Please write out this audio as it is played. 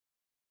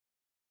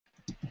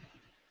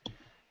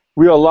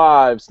We are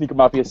live, Sneaker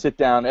Mafia Sit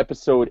Down,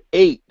 episode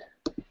 8.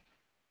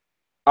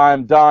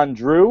 I'm Don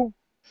Drew,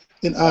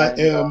 And I and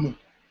am.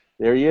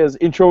 there he is,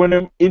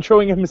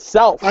 introing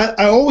himself.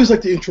 I always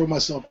like to intro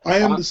myself. I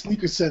am Uh, the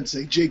sneaker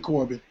sensei, Jay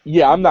Corbin.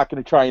 yeah, I'm not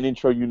going to try and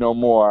intro you no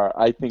more.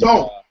 I think,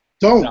 Don't,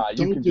 nah, you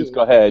don't can do just it.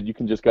 go ahead. You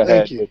can just go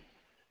Thank ahead you.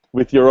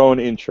 with your own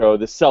intro,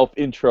 the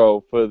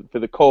self-intro for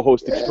the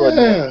co-host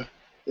extraordinaire.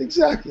 Yeah,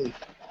 exactly.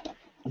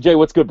 Jay,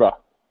 what's good, bro?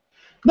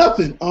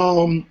 Nothing.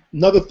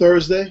 Another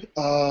Thursday.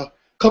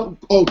 Couple.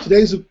 Oh,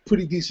 today's a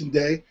pretty decent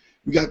day.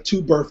 We got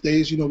 2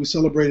 birthdays. You know, we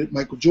celebrated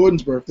Michael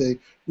Jordan's birthday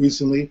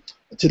recently.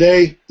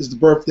 Today is the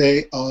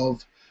birthday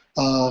of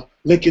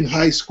Lincoln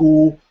High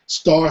School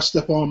star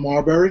Stephon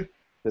Marbury,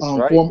 That's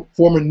right.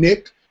 former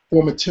Knick,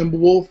 former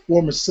Timberwolf,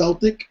 former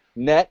Celtic,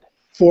 Net,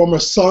 former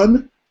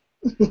Sun.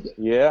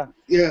 yeah.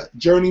 Yeah,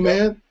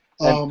 journeyman.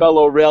 And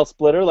fellow rail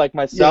splitter like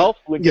myself,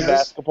 Yeah, Lincoln yes,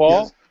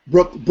 basketball.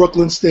 yes.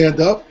 Brooklyn stand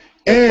up.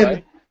 That's And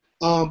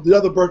right. the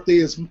other birthday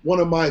is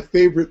one of my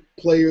favorite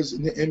players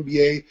in the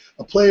NBA,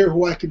 a player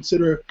who I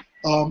consider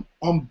I'm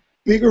a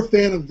bigger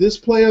fan of this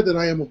player than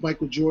I am of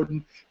Michael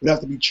Jordan. It would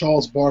have to be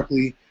Charles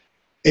Barkley,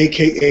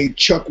 a.k.a.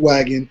 Chuck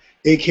Wagon,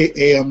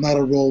 a.k.a. I'm not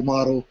a role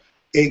model,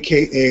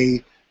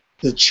 a.k.a.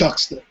 the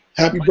Chuckster.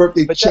 Happy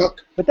birthday,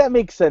 Chuck. But that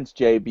makes sense,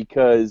 Jay,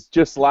 because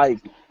just like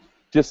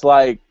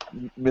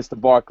Mr.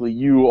 Barkley,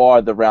 you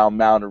are the round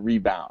mound and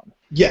rebound.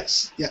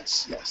 Yes. Yeah,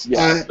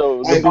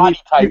 so the body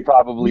type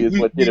probably is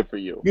what did it for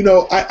you. You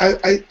know,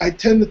 I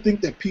tend to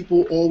think that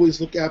people always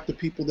look after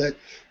people that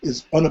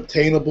is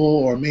unobtainable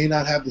or may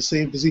not have the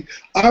same physique.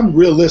 I'm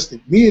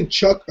realistic. Me and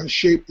Chuck are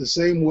shaped the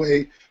same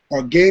way.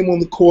 Our game on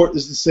the court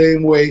is the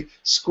same way.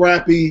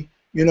 Scrappy,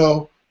 you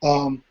know.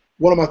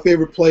 One of my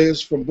favorite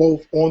players from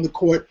both on the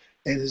court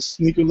and his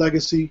sneaker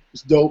legacy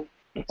is dope.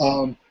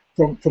 From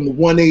the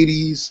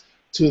 180s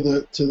to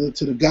the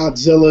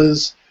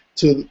Godzillas.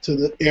 To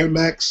the Air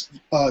Max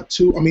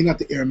 2. I mean, not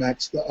the Air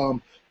Max.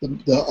 Oh my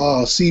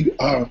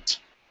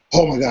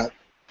God,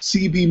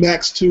 CB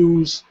Max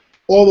 2s.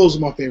 All those are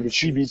my favorite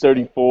shoes.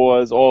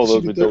 CB34s, all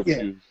those were dope yeah.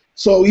 shoes.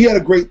 So he had a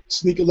great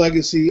sneaker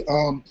legacy.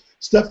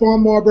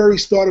 Stephon Marbury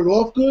started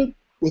off good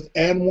with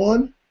and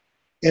one,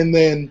 and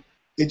then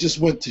it just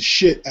went to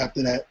shit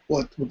after that.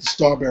 With the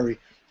Starberry.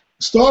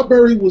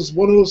 Starberry was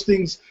one of those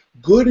things,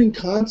 good in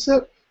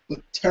concept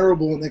but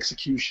terrible in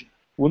execution.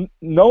 Well,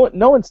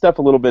 knowing Steph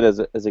a little bit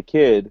as a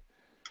kid,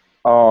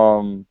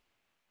 you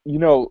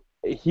know,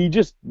 he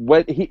just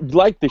went. He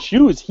like the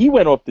shoes. He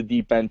went off the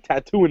deep end,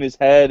 tattooing his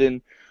head and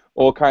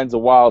all kinds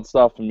of wild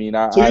stuff. I mean,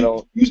 I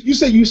don't. You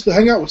said you used to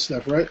hang out with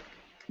Steph, right?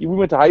 We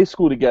went to high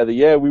school together.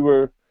 Yeah, we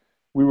were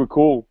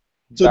cool.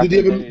 So back did he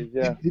in the ever, days,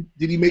 yeah.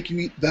 did he make you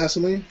eat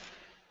Vaseline?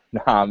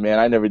 Nah, man,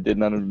 I never did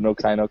no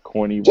kind of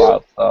corny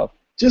wild stuff.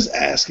 Just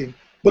asking.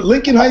 But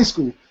Lincoln High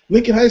School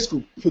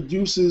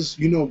produces,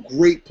 you know,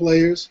 great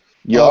players.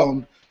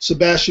 Yep.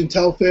 Sebastian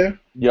Telfair.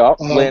 Yep.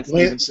 Lance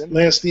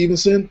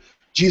Stevenson.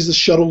 Jesus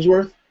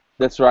Shuttlesworth.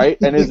 That's right.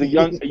 And there's a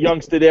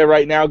youngster there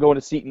right now going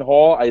to Seton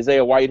Hall,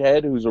 Isaiah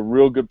Whitehead, who's a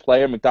real good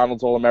player,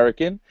 McDonald's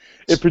All-American.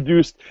 It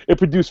produced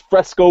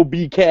Fresco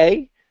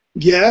BK.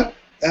 Yeah,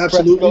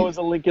 absolutely. Fresco is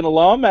a Lincoln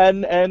alum,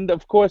 and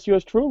of course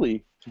yours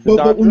truly.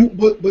 But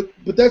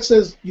that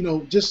says, you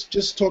know,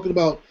 just talking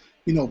about,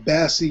 you know,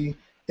 Bassie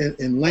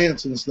and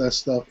Lance and that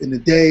stuff in the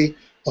day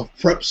of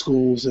prep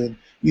schools and,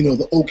 you know,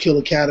 the Oak Hill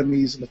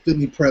Academies and the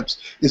Finley Preps.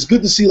 It's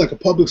good to see like a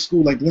public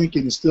school like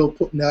Lincoln is still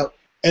putting out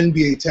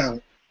NBA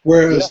talent,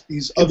 whereas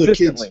these other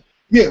kids,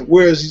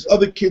 whereas these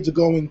other kids are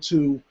going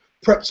to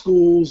prep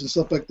schools and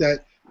stuff like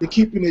that. They're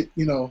keeping it,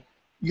 you know,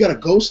 you got a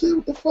ghost there?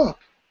 What the fuck?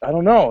 I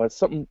don't know. It's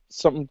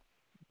something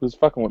was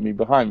fucking with me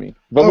behind me.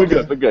 But we're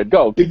good.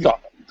 Go, keep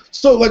talking.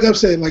 So like I'm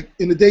saying, like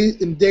in the day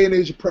and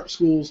age of prep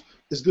schools,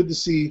 it's good to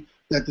see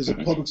that there's a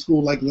public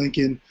school like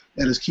Lincoln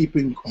that is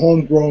keeping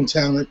homegrown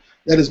talent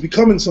that is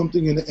becoming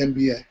something in the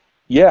NBA.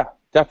 Yeah,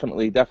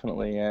 definitely,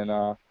 and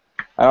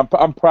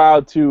I'm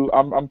proud to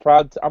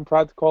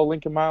call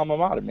Lincoln my alma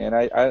mater, man.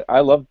 I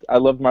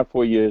loved my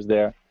 4 years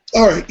there.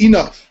 All right,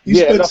 enough.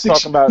 Enough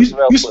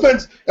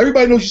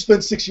Everybody knows you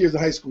spent 6 years in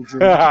high school,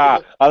 Drew.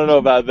 I don't know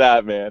about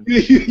that, man.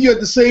 You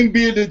had the same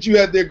beard that you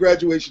had their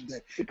graduation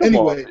day.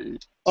 Anyway,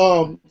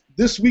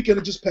 this weekend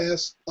it just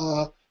passed.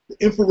 The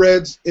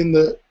infrareds and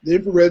the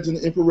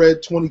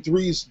infrared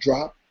 23s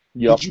dropped.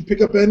 Yep. Did you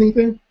pick up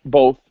anything?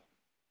 Both.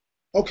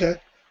 Okay.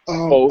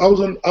 Both.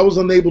 I was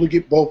unable to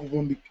get both of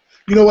them.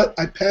 You know what?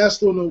 I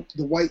passed on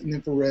the white and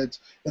infrareds,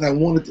 and I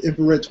wanted the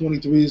infrared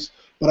 23s,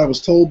 but I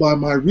was told by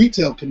my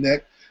retail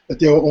connect that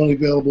they were only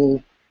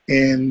available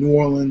in New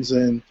Orleans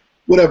and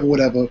whatever.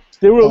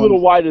 They were a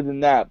little wider than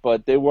that,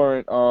 but they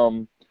weren't.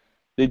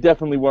 They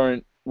definitely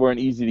weren't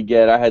easy to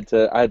get. I had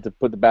to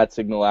put the bat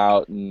signal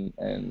out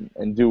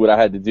and do what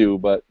I had to do.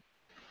 But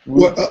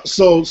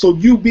so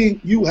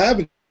you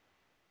having.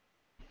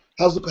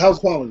 How's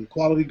quality?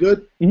 Quality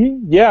good?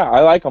 Mm-hmm. Yeah, I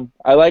like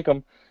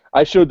them.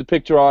 I showed the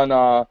picture on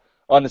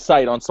the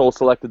site on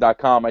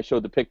soulselected.com. I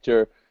showed the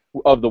picture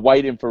of the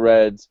white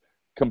infrareds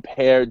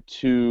compared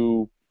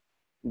to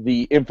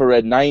the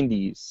infrared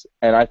 90s,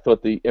 and I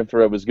thought the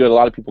infrared was good. A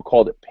lot of people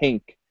called it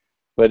pink,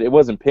 but it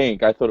wasn't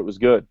pink. I thought it was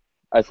good.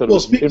 I thought it Well,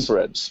 was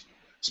infrared.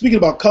 speaking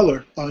about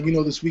color,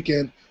 this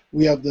weekend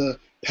we have the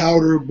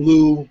powder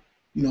blue,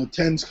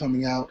 10s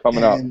coming out,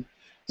 Coming up.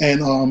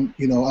 And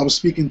I was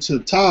speaking to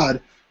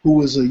Todd, who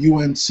was a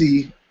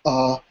UNC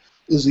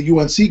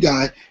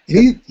guy,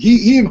 and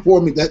he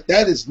informed me that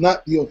that is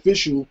not the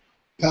official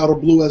powder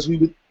blue as we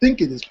would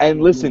think it is.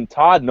 And listen,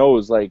 Todd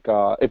knows, like,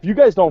 if you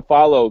guys don't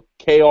follow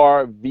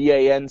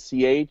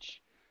KRVANCH,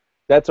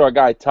 that's our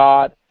guy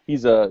Todd.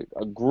 He's a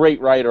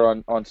great writer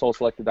on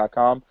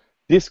SoulSelected.com.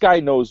 This guy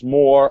knows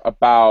more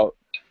about,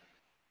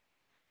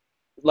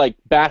 like,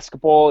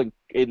 basketball and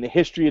in the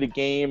history of the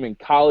game and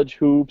college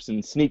hoops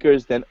and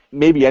sneakers than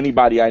maybe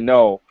anybody I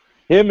know.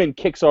 Him and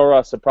Kicks R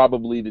Us are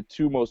probably the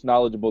two most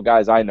knowledgeable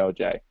guys I know,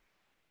 Jay.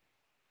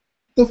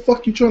 The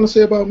fuck you trying to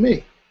say about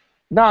me?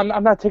 No,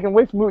 I'm not taking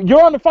away from you.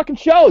 You're on the fucking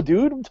show,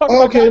 dude. I'm talking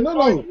okay, about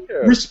no.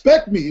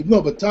 Respect me.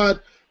 No, but Todd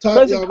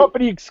present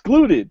company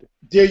excluded.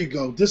 There you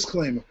go.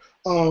 Disclaimer.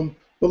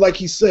 But like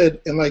he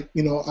said, and like,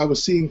 I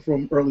was seeing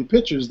from early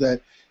pictures that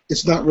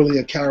it's not really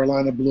a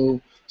Carolina blue.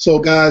 So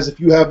guys, if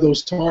you have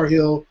those Tar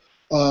Heel,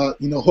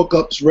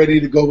 hookups ready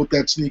to go with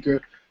that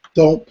sneaker,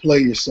 don't play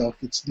yourself.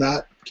 It's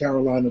not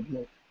Carolina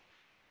blue.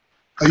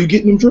 Are you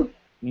getting them, Drew?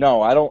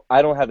 No, I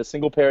don't have a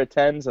single pair of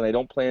 10s, and I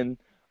don't plan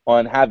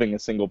on having a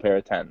single pair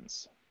of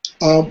 10s.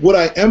 What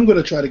I am going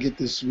to try to get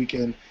this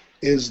weekend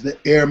is the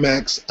Air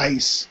Max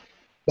Ice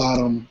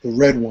bottom, the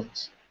red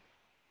ones.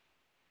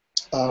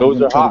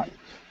 Those are hot.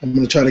 I'm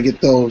going to try to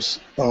get those.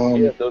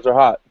 Yeah, those are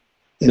hot.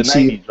 The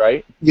 90s,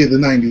 right? Yeah, the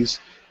 90s.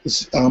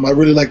 I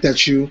really like that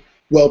shoe.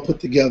 Well put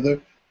together.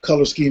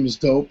 Color scheme is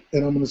dope,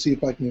 and I'm going to see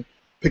if I can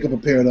pick up a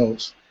pair of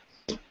those.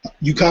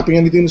 You copying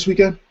anything this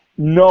weekend?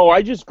 No,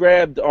 I just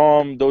grabbed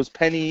those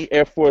Penny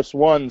Air Force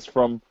Ones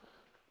from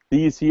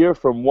these here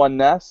from One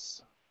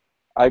Ness.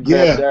 I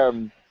grabbed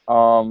them.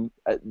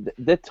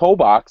 The toe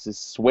box is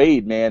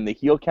suede, man. The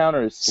heel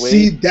counter is suede.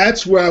 See,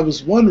 that's where I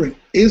was wondering.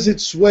 Is it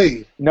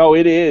suede? No,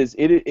 it is.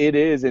 It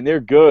is, and they're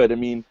good. I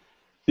mean,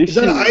 is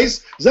that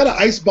an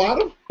ice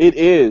bottom? It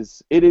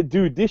is.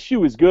 Dude, this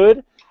shoe is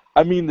good.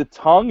 I mean, the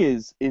tongue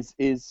is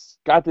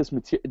got this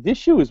material. This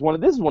shoe is one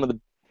of the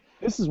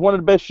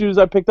best shoes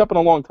I've picked up in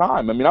a long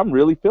time. I mean, I'm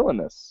really feeling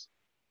this.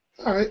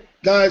 All right,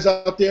 guys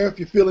out there, if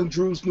you're feeling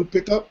Drew's new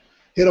pickup,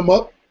 hit him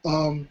up.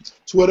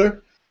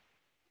 Twitter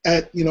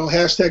at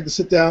hashtag the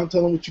Sitdown.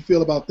 Tell him what you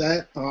feel about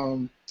that.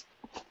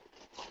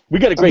 We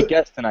got a great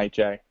guest tonight,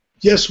 Jay.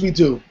 Yes, we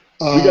do.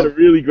 We got a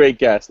really great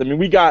guest. I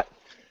mean,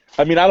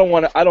 I don't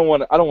want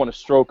to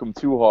stroke him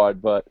too hard,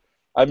 but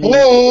I mean,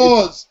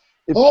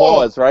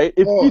 pause, right?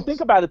 If you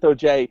think about it, though,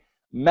 Jay,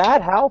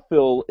 Matt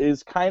Halfhill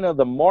is kind of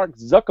the Mark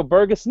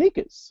Zuckerberg of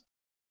sneakers.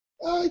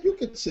 You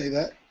could say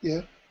that,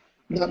 yeah.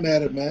 Not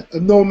mad at Matt.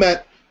 I've known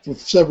Matt for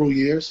several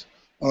years.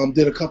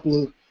 Did a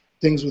couple of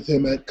things with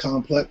him at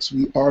Complex.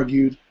 We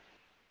argued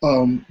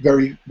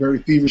very,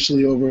 very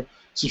feverishly over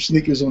some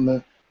sneakers on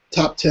the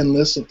top 10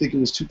 list. I think it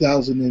was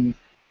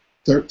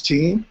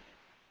 2013.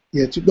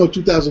 Yeah,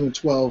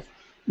 2012.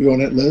 We were on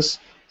that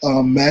list.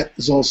 Matt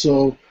is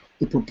also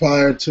the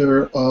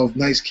proprietor of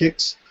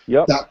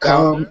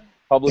NiceKicks.com.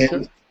 Publisher.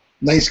 And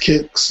Nice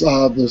Kicks,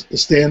 the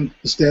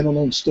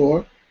standalone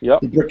store.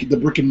 Yep. The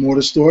brick and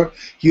mortar store.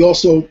 He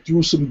also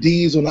threw some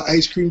D's on an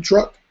ice cream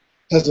truck.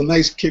 Has a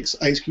Nice Kicks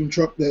ice cream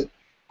truck that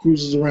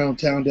cruises around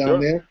town down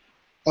there.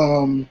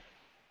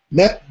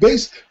 Matt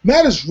is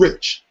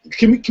rich.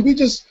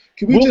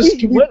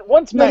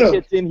 Once Matt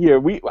gets in here,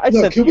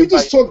 can we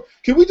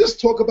just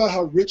talk about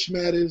how rich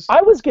Matt is?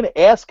 I was going to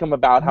ask him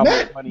about how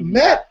much money.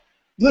 Matt,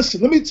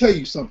 listen, let me tell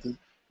you something.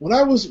 When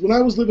I was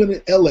living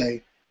in LA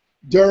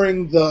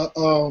during the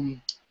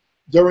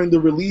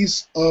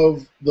release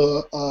of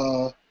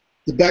the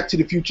Back to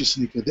the Future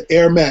sneaker, the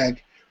Air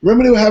Mag,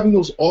 remember they were having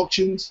those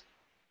auctions?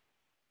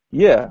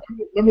 Yeah.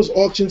 Remember those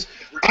auctions?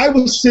 I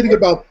was sitting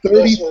about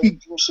 30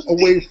 feet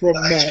away from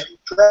Matt,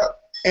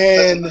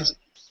 and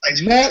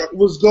Matt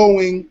was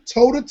going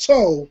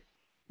toe-to-toe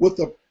with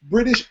a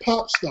British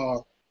pop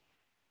star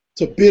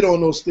to bid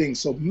on those things.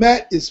 So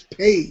Matt is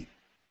paid.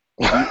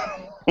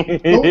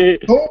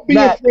 Don't be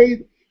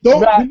afraid.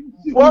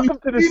 Welcome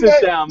to the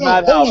Sit-Down,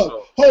 Matt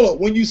Halfhill. Hold on.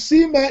 When you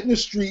see Matt in the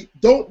street,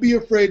 don't be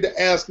afraid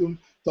to ask him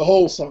to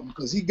hold something,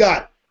 because he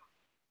got it.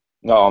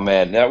 Oh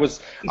man, that was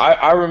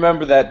I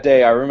remember that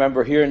day. I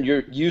remember hearing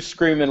you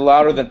screaming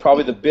louder than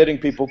probably the bidding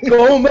people.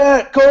 Go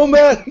Matt, go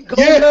Matt, go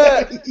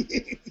Matt.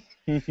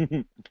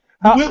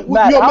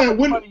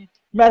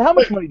 Matt, how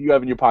much money do you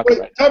have in your pocket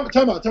right now?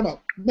 Time out.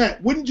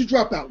 Matt, when did you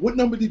drop out? What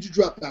number did you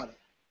drop out at?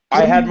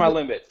 I had my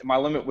limit. My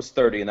limit was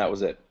 30, and that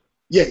was it.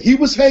 Yeah, he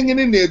was hanging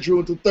in there,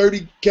 Drew, until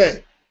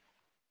 30K.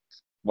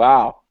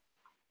 Wow.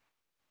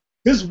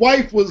 His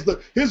wife was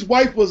his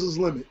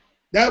limit.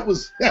 That's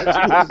his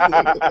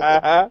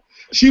limit.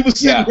 She was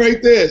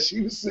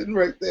sitting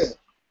right there.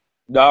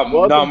 No,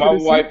 my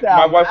wife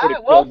would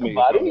have killed me.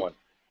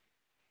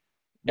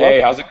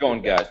 Hey, how's it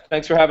going, guys?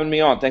 Thanks for having me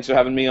on.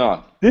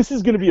 This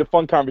is going to be a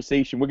fun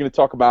conversation. We're going to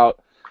talk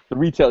about the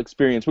retail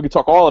experience. We can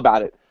talk all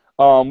about it.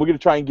 We're going to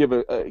try and give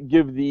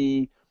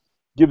the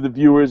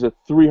viewers a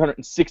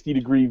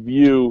 360-degree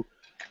view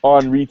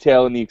on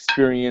retail and the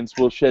experience.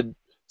 We'll shed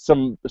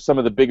some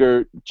of the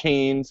bigger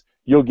chains.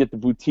 You'll get the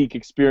boutique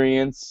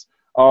experience.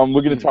 We're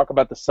going to talk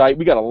about the site.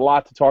 We got a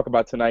lot to talk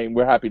about tonight, and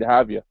we're happy to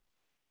have you.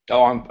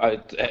 Oh,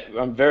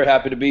 I'm very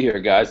happy to be here,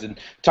 guys. And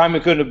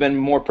timing couldn't have been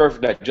more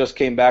perfect. I just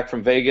came back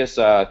from Vegas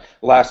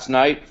last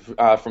night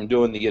from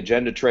doing the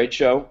Agenda trade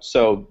show,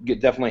 so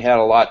definitely had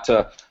a lot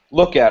to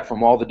look at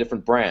from all the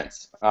different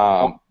brands.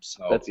 So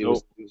it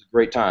was a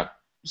great time.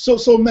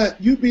 So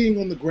Matt, you being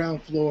on the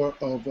ground floor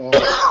of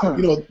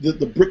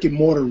the brick and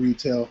mortar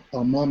retail,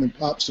 mom and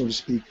pop, so to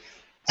speak,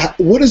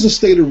 what is the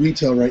state of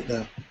retail right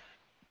now?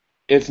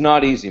 It's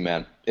not easy,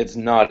 man. It's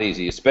not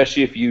easy,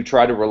 especially if you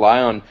try to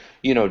rely on,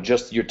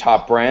 just your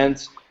top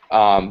brands.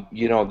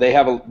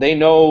 They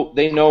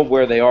know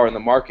where they are in the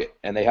market,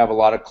 and they have a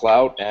lot of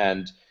clout,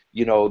 and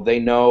they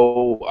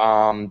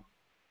know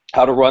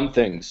how to run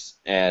things.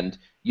 And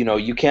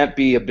you can't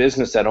be a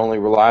business that only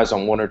relies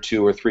on one or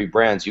two or three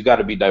brands. You got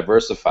to be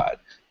diversified,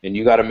 and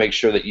you got to make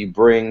sure that you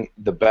bring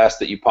the best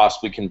that you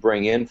possibly can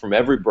bring in from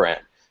every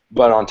brand.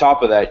 But on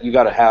top of that, you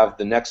got to have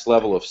the next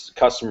level of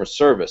customer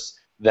service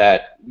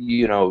that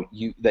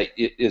that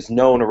it is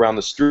known around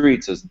the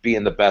streets as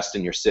being the best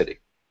in your city.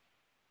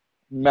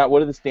 Matt,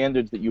 what are the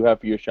standards that you have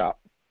for your shop?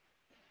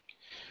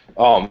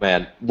 Oh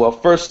man, well,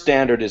 first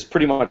standard is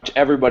pretty much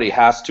everybody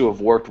has to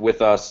have worked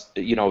with us,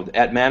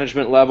 at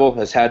management level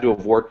has had to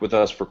have worked with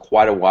us for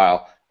quite a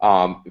while.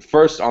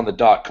 First on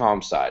the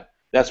 .com side,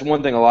 that's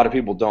one thing a lot of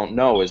people don't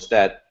know is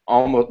that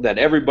that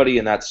everybody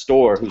in that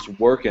store who's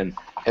working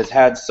has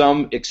had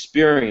some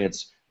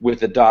experience with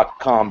the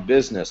 .com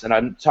business, and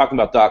I'm talking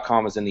about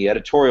 .com as in the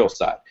editorial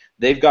side.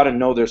 They've got to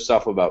know their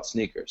stuff about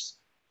sneakers.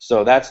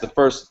 So that's the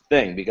first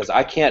thing, because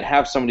I can't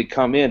have somebody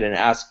come in and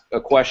ask a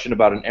question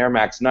about an Air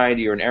Max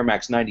 90 or an Air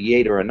Max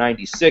 98 or a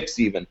 96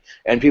 even,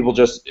 and people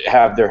just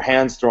have their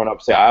hands thrown up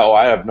and say, oh,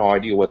 I have no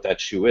idea what that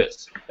shoe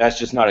is. That's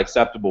just not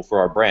acceptable for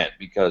our brand,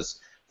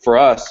 because for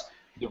us,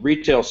 the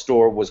retail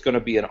store was going to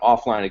be an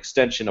offline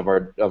extension of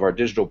our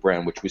digital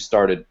brand, which we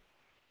started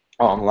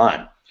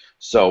online.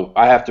 So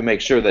I have to make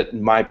sure that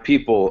my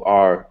people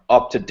are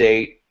up to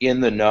date, in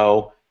the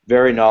know,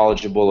 very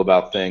knowledgeable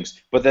about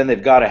things, but then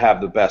they've got to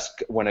have the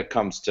best when it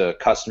comes to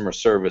customer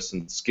service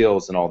and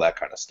skills and all that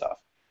kind of stuff.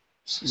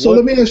 So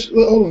let me ask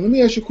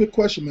you a quick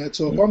question, Matt.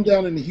 So if I'm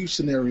down in the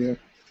Houston area,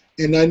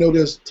 and I know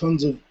there's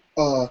tons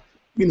of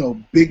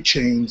big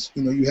chains,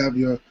 you have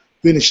your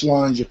Finish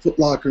Lines, your Foot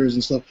Lockers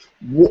and stuff.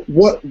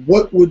 What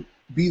would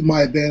be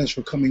my advantage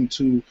for coming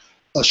to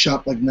a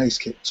shop like Nice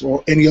Kicks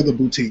or any other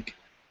boutique?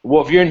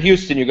 Well, if you're in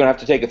Houston, you're going to have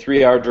to take a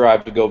 3-hour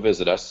drive to go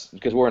visit us,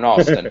 because we're in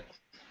Austin.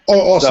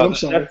 Oh, Austin, I'm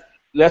sorry.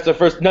 That's the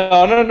first.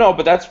 No,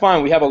 but that's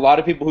fine. We have a lot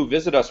of people who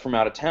visit us from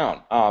out of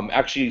town.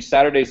 Actually,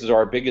 Saturdays is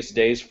our biggest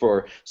days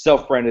for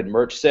self-branded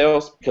merch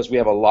sales, because we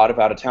have a lot of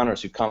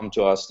out-of-towners who come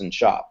to us and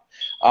shop.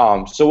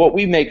 So what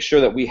we make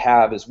sure that we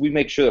have is we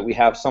make sure that we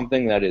have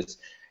something that is,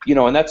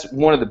 and that's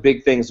one of the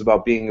big things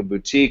about being a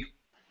boutique,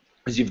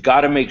 is you've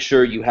got to make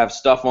sure you have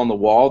stuff on the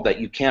wall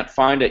that you can't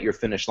find at your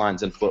Finish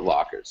Lines and Foot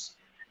Lockers.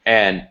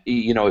 And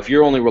if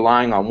you're only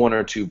relying on one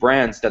or two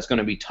brands, that's going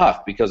to be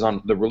tough, because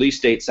on the release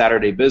date,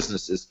 Saturday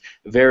business is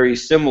very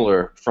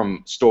similar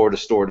from store to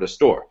store to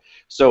store.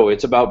 So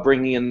it's about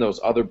bringing in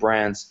those other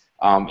brands,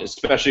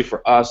 especially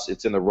for us.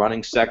 It's in the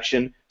running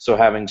section. So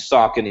having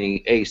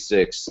Saucony,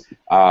 Asics,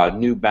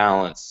 New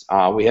Balance.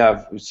 We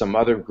have some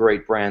other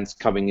great brands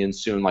coming in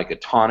soon, like a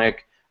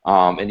Tonic,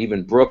 and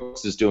even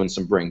Brooks is doing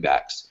some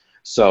bringbacks.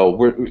 So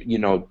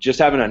we're just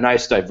having a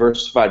nice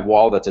diversified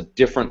wall that's a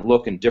different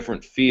look and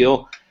different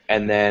feel.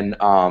 And then,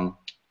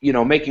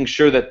 making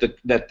sure that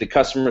the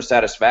customer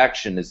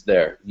satisfaction is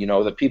there.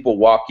 That people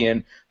walk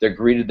in, they're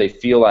greeted, they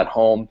feel at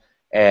home,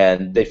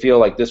 and they feel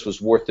like this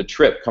was worth the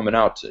trip coming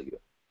out to you.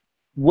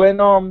 When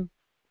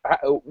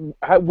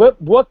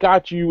what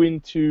got you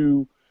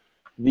into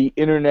the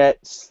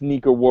internet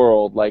sneaker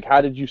world? Like,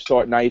 how did you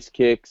start Nice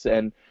Kicks,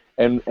 and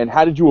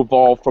how did you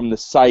evolve from the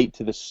site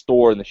to the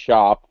store and the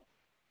shop?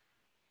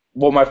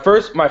 Well,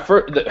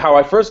 how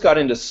I first got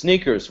into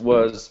sneakers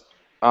was.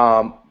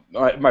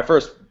 My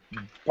first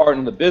part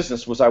in the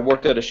business was I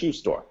worked at a shoe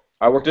store.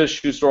 I worked at a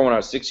shoe store when I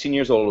was 16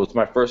 years old. It was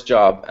my first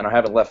job, and I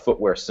haven't left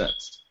footwear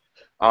since.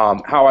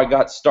 How I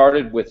got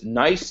started with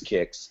Nice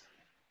Kicks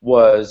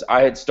was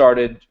I had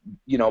started,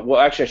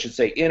 I should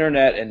say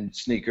internet and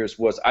sneakers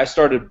was I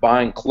started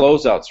buying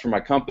closeouts for my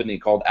company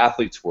called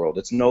Athletes World.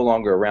 It's no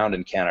longer around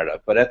in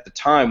Canada, but at the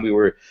time we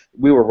were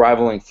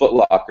rivaling Foot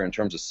Locker in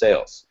terms of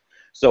sales.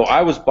 So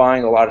I was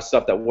buying a lot of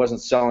stuff that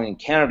wasn't selling in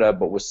Canada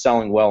but was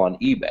selling well on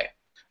eBay.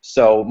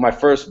 So my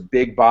first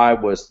big buy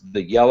was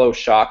the yellow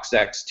Shox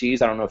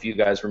XTs. I don't know if you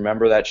guys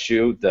remember that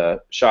shoe,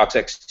 the Shox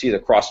XT, the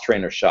cross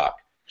trainer Shock.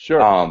 Sure.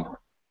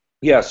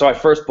 So I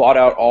first bought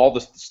out all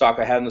the stock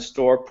I had in the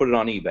store, put it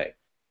on eBay,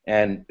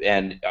 and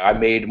I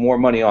made more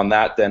money on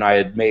that than I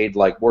had made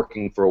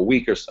working for a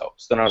week or so.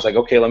 So then I was like,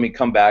 okay, let me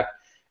come back,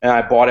 and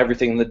I bought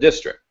everything in the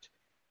district.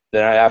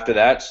 Then after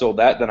that, sold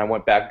that. Then I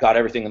went back, got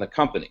everything in the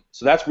company.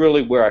 So that's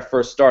really where I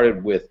first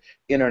started with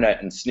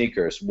internet and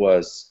sneakers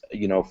was,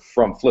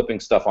 from flipping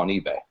stuff on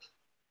eBay.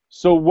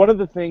 So one of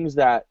the things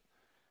that,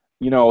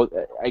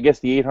 I guess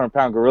the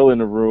 800-pound gorilla in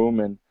the room,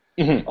 and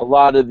Mhm. a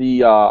lot of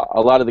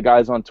the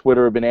guys on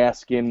Twitter have been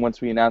asking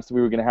once we announced that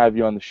we were going to have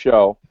you on the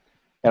show,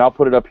 and I'll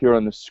put it up here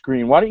on the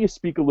screen. Why don't you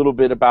speak a little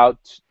bit about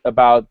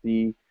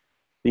the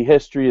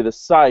history of the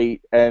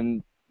site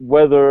and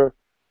whether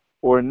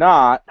or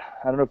not,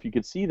 I don't know if you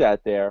could see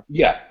that there.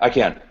 Yeah, I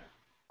can.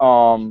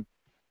 Um,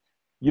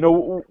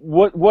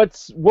 what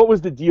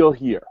was the deal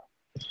here?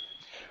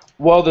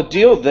 Well, the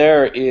deal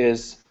there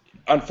is,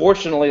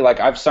 unfortunately, like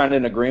I've signed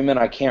an agreement.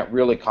 I can't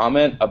really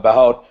comment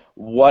about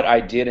what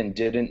I did and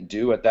didn't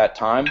do at that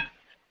time.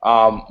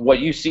 What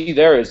you see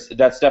there is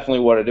that's definitely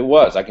what it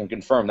was. I can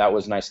confirm that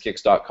was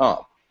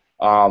nicekicks.com.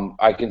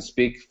 I can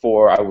speak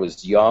for I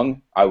was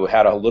young. I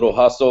had a little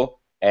hustle,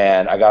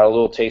 and I got a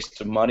little taste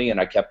of money, and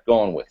I kept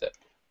going with it.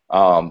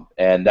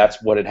 And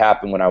that's what had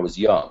happened when I was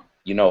young.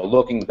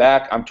 Looking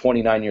back, I'm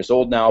 29 years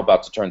old now,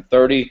 about to turn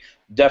 30.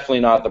 Definitely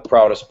not the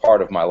proudest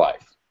part of my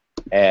life.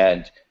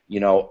 And,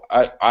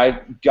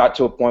 I got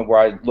to a point where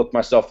I looked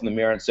myself in the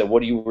mirror and said,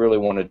 what do you really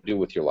want to do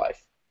with your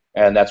life?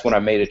 And that's when I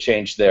made a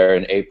change there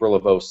in April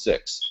of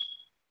 '06.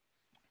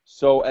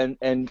 So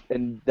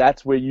and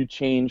that's where you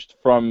changed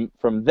from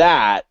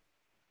that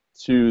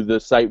to the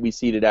site we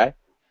see today?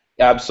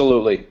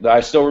 Absolutely.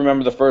 I still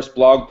remember the first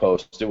blog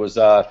post. It was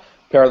a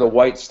pair of the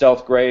white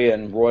stealth gray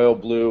and royal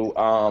blue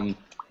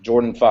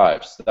Jordan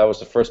 5s. That was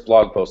the first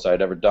blog post I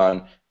had ever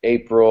done,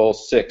 April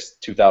 6th,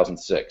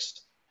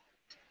 2006.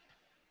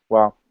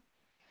 Wow.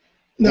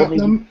 Now, What made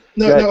now, you-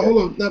 now, Go ahead. now,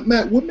 hold on. Now,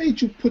 Matt, what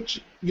made you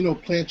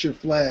plant your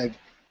flag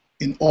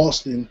in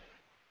Austin,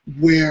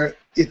 where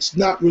it's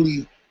not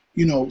really,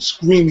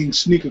 screaming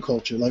sneaker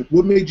culture? Like,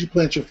 what made you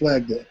plant your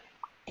flag there?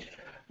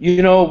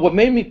 What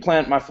made me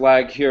plant my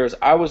flag here is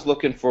I was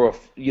looking for a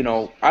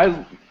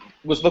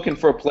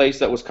place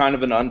that was kind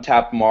of an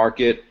untapped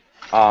market.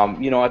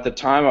 At the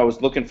time I was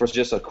looking for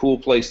just a cool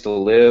place to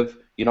live.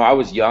 I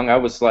was young. I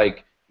was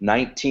like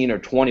 19 or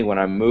 20 when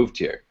I moved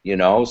here,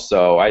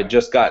 so I had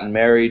just gotten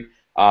married.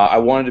 I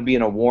wanted to be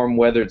in a warm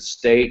weathered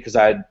state because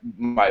I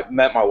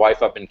met my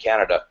wife up in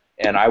Canada,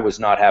 and I was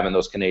not having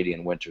those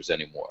Canadian winters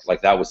anymore.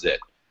 Like, that was it.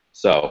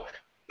 So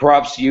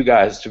props to you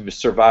guys to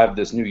survive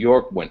this New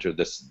York winter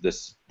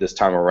this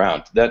time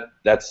around.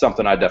 That's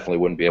something I definitely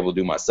wouldn't be able to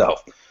do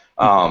myself.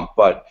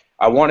 But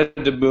I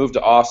wanted to move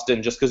to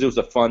Austin just because it was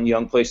a fun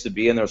young place to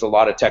be, and there's a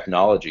lot of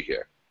technology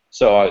here.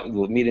 So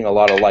meeting a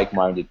lot of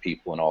like-minded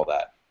people and all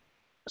that.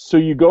 So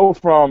you go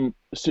from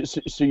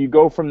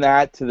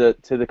that to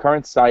the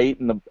current site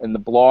and the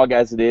blog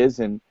as it is,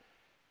 and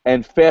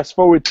fast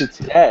forward to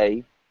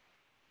today,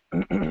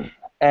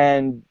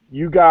 and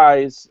you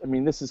guys, I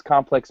mean, this is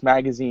Complex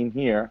Magazine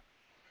here,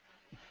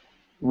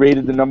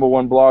 rated the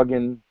 #1 blog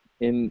in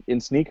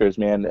sneakers,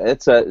 man.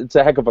 It's a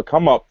heck of a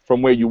come up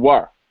from where you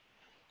were.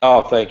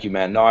 Oh, thank you,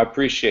 man. No, I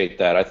appreciate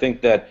that. I think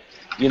that,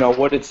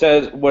 what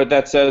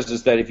that says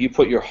is that if you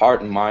put your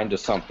heart and mind to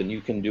something,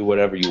 you can do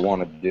whatever you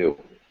want to do.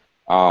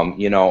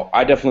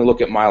 I definitely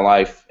look at my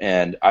life,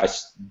 and I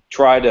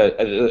try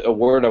to, a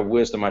word of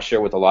wisdom I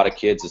share with a lot of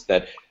kids is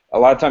that a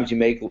lot of times you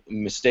make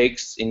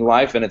mistakes in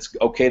life, and it's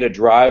okay to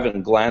drive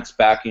and glance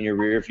back in your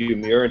rearview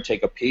mirror and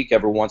take a peek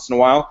every once in a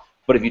while.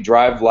 But if you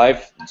drive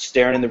life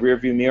staring in the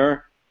rearview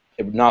mirror,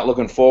 not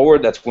looking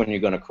forward, that's when you're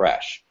going to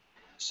crash.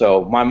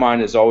 So my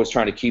mind is always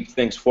trying to keep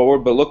things forward,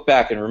 but look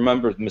back and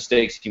remember the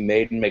mistakes you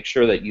made and make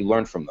sure that you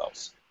learn from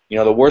those.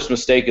 The worst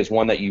mistake is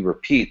one that you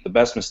repeat. The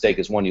best mistake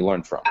is one you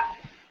learn from.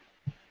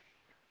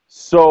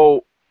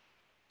 So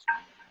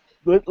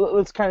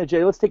let's kind of,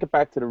 Jay, let's take it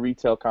back to the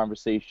retail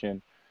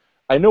conversation.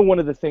 I know one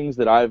of the things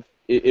that I've,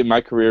 in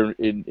my career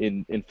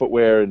in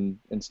footwear and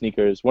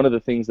sneakers, one of the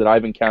things that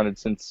I've encountered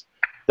since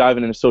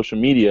diving into social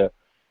media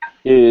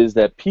is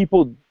that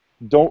people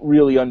don't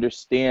really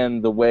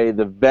understand the way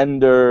the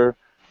vendor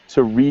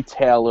to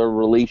retailer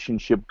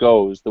relationship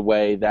goes, the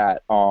way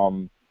that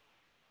the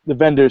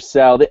vendors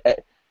sell.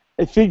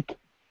 I think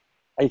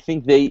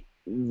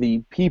the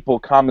people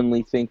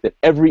commonly think that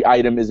every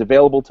item is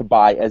available to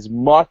buy as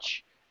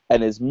much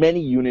and as many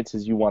units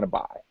as you want to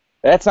buy.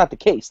 That's not the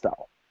case,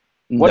 though.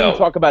 Why don't you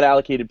talk about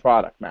allocated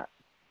product, Matt?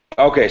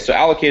 Okay, so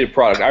allocated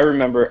product. I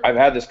remember I've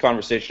had this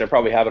conversation. I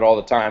probably have it all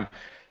the time.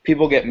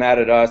 People get mad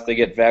at us. They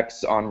get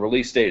vexed on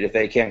release date if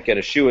they can't get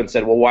a shoe and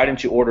said, well, why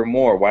didn't you order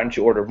more? Why didn't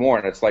you order more?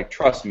 And it's like,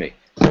 trust me,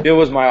 if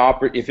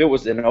it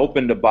was an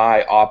open to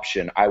buy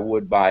option, I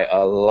would buy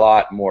a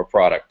lot more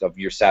product of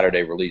your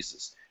Saturday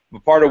releases.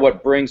 But part of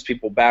what brings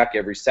people back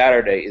every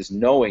Saturday is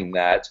knowing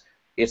that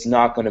it's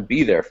not going to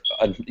be there,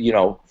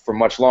 for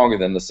much longer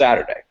than the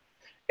Saturday.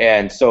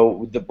 And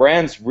so the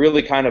brands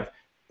really kind of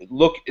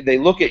look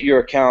at your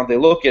account, they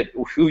look at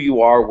who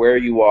you are, where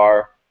you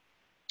are,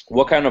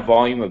 what kind of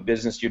volume of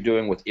business you're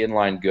doing with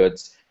inline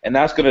goods, and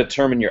that's going to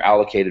determine your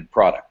allocated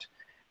product.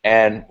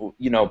 And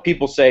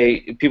people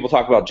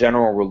talk about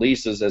general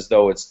releases as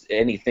though it's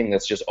anything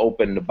that's just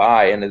open to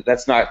buy, and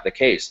that's not the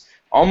case.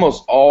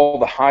 almost all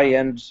the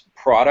high-end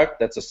product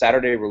that's a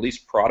Saturday release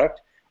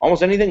product,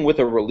 almost anything with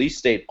a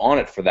release date on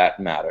it for that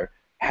matter,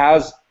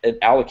 has an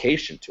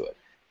allocation to it.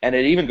 And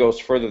it even goes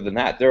further than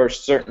that. There are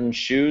certain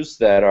shoes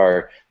that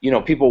are,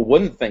 people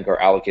wouldn't think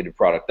are allocated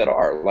product that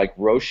are, like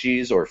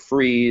Roshi's or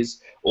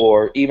Freeze,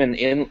 or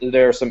even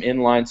there's some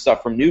inline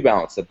stuff from New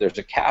Balance that there's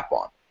a cap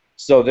on.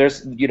 So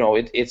there's,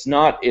 it's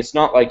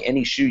not like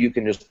any shoe you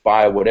can just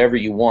buy whatever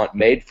you want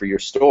made for your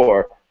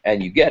store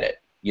and you get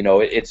it.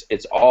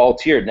 It's all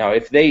tiered. Now,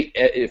 if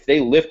they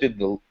lifted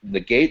the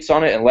gates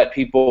on it and let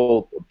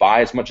people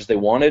buy as much as they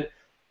wanted,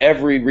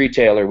 every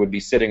retailer would be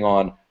sitting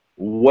on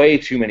way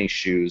too many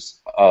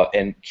shoes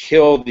and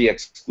kill the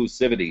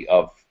exclusivity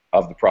of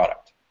the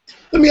product.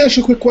 Let me ask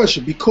you a quick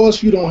question.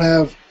 Because you don't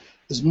have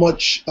as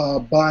much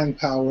buying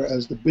power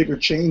as the bigger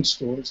chain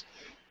stores,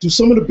 do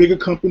some of the bigger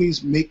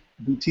companies make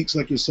boutiques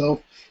like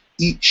yourself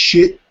eat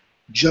shit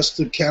just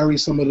to carry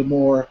some of the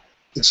more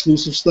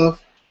exclusive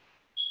stuff?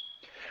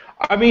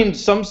 I mean,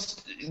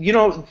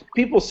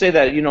 people say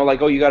that,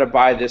 like, oh, you got to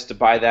buy this to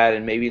buy that,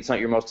 and maybe it's not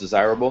your most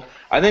desirable.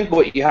 I think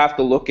what you have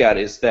to look at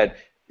is that,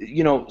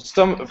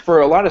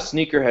 for a lot of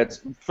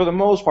sneakerheads, for the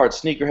most part,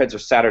 sneakerheads are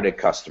Saturday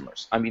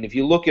customers. I mean, if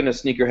you look in a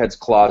sneakerhead's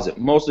closet,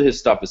 most of his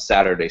stuff is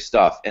Saturday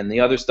stuff, and the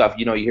other stuff,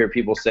 you hear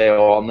people say,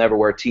 oh, I'll never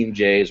wear Team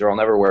J's, or I'll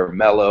never wear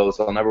Mellows,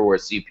 I'll never wear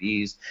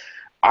CPs.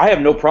 I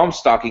have no problem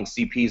stocking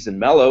CPs and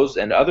Mellows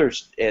and other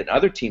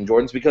Team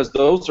Jordans, because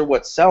those are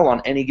what sell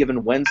on any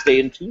given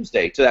Wednesday and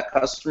Tuesday to that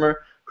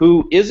customer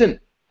who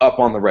isn't up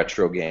on the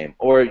retro game.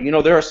 Or,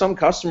 there are some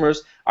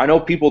customers, I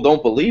know people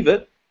don't believe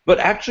it, but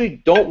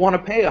actually don't want to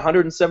pay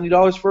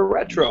 $170 for a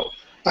retro.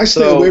 I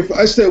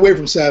stay away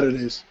from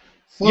Saturdays.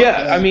 Fuck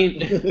yeah, that. I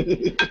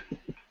mean,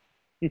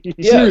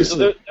 yeah.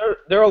 So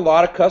there are a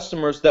lot of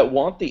customers that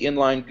want the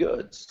inline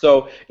goods.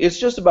 So it's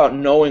just about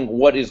knowing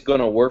what is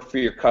going to work for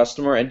your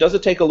customer. And does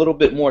it take a little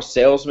bit more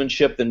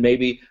salesmanship than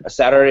maybe a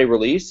Saturday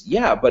release?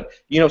 Yeah, but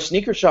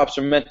sneaker shops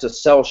are meant to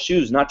sell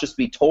shoes, not just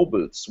be toll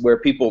booths where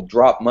people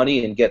drop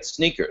money and get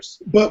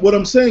sneakers. But what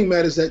I'm saying,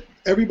 Matt, is that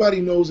everybody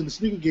knows in the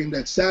sneaker game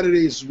that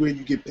Saturdays is where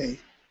you get paid.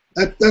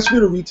 That's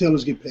where the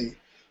retailers get paid.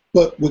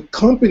 But with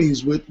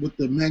companies, with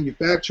the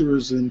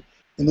manufacturers and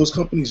those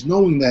companies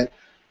knowing that,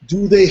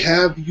 do they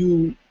have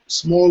you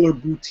smaller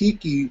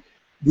boutique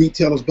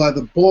retailers by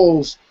the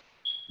balls,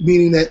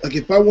 meaning that, like,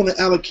 if I want to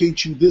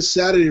allocate you this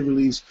Saturday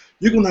release,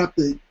 you're going to have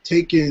to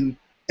take in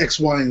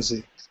X, Y, and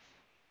Z?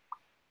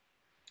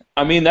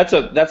 I mean, that's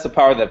the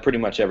power that pretty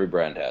much every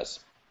brand has.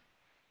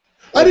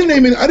 I didn't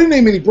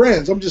name any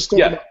brands. I'm just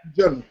talking about in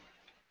general.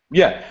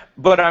 Yeah,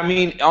 but I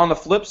mean, on the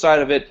flip side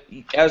of it,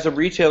 as a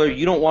retailer,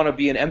 you don't want to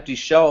be an empty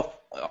shelf.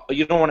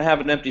 You don't want to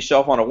have an empty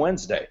shelf on a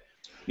Wednesday.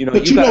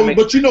 But you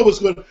know what's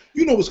going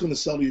to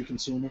sell to your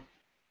consumer.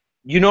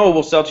 It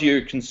will sell to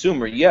your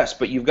consumer, yes.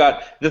 But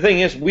the thing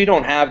is, we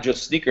don't have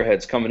just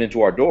sneakerheads coming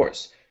into our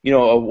doors.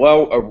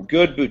 A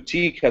good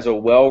boutique has a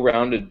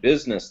well-rounded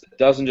business that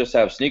doesn't just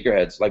have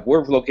sneakerheads. Like,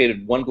 we're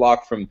located one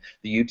block from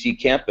the UT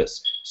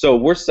campus, so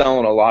we're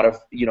selling a lot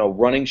of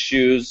running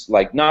shoes,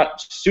 like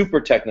not super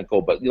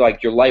technical, but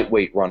like your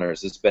lightweight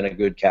runners has been a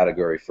good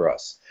category for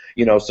us.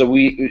 So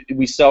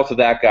we sell to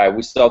that guy.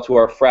 We sell to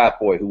our frat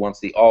boy who wants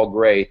the all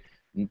gray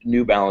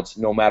New Balance,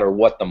 no matter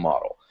what the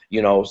model.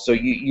 So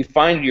you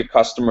find your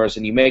customers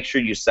and you make sure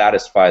you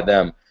satisfy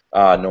them,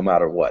 no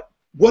matter what.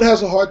 What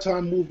has a hard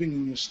time moving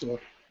in your store?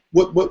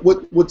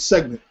 What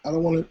segment? I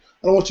don't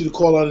want you to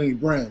call out any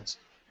brands.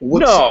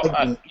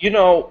 Segment?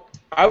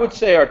 I would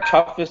say our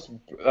toughest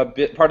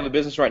part of the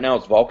business right now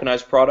is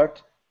vulcanized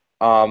product.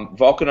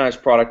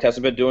 Vulcanized product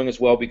hasn't been doing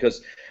as well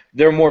because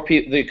there are more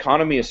people. The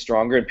economy is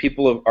stronger, and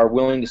people are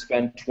willing to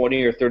spend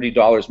 $20 or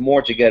 $30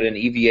 more to get an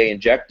EVA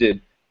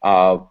injected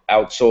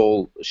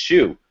outsole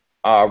shoe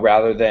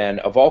rather than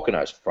a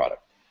vulcanized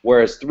product.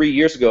 Whereas 4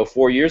 years ago,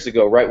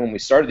 right when we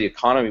started, the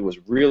economy was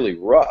really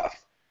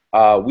rough.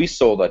 We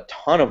sold a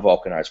ton of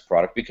vulcanized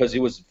product because it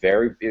was a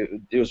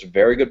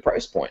very good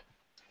price point.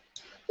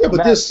 Yeah,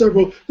 but there's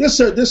several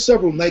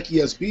Nike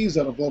SBs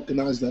that are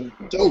vulcanized that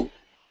are dope,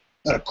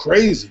 that are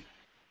crazy.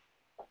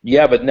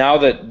 Yeah, but now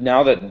that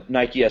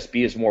Nike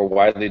SB is more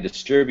widely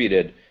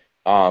distributed,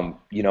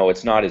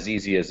 it's not as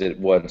easy as it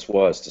once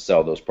was to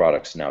sell those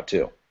products now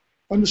too.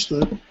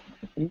 Understood.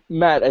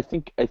 Matt, I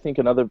think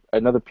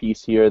another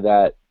piece here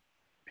that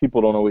people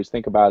don't always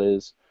think about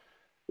is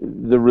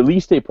the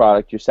release day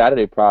product, your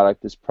Saturday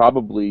product, is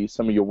probably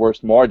some of your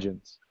worst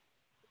margins.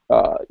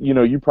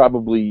 You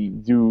probably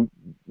do.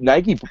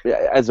 Nike,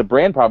 as a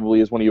brand,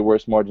 probably is one of your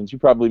worst margins. You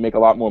probably make a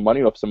lot more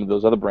money off some of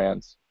those other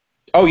brands.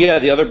 Oh yeah,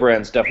 the other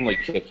brands definitely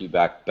kick you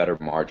back better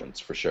margins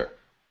for sure.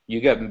 You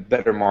get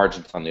better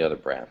margins on the other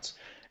brands.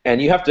 And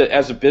you have to,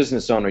 as a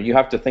business owner, you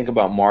have to think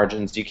about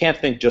margins. You can't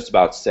think just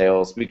about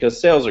sales because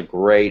sales are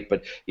great,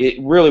 but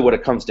what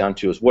it comes down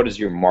to is what is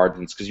your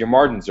margins, because your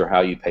margins are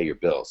how you pay your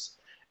bills.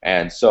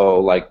 And so,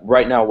 like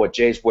right now, what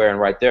Jay's wearing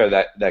right there,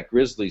 that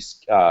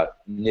Grizzlies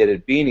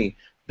knitted beanie,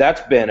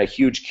 that's been a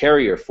huge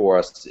carrier for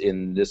us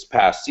in this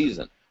past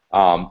season.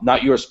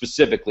 Not yours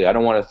specifically. I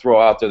don't want to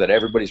throw out there that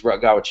everybody's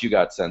got what you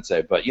got,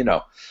 Sensei. But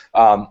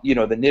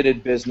the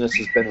knitted business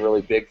has been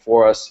really big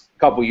for us. A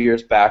couple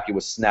years back, it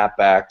was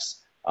snapbacks.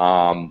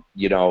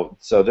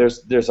 So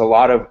there's a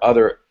lot of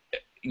other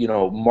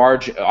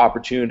margin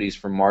opportunities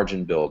for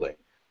margin building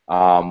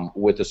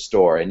with the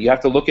store, and you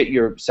have to look at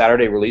your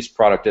Saturday release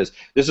product as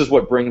this is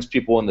what brings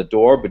people in the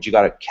door, but you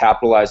got to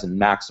capitalize and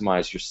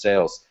maximize your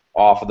sales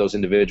off of those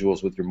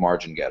individuals with your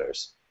margin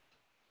getters.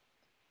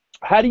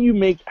 How do you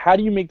make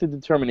the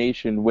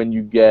determination when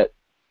you get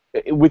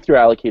with your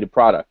allocated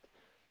product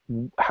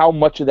how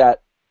much of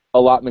that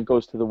allotment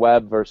goes to the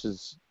web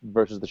versus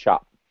the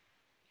shop?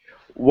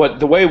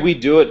 The way we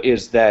do it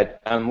is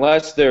that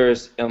unless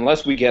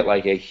we get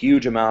like a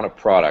huge amount of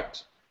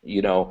product,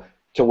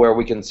 to where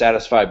we can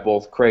satisfy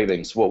both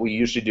cravings, what we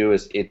usually do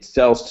is it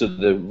sells to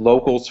the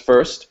locals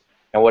first,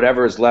 and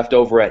whatever is left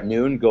over at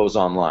noon goes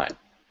online.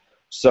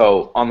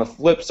 So on the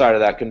flip side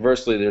of that,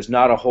 conversely, there's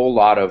not a whole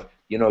lot of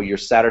your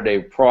Saturday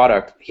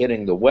product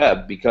hitting the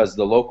web because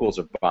the locals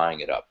are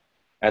buying it up.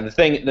 And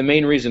the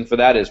main reason for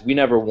that is we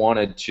never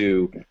wanted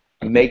to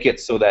make it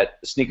so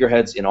that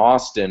sneakerheads in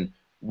Austin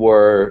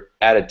were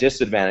at a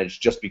disadvantage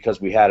just because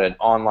we had an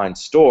online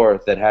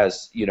store that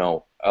has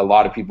a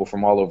lot of people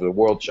from all over the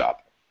world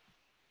shop.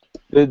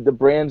 The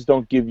brands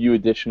don't give you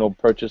additional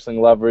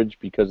purchasing leverage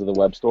because of the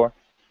web store?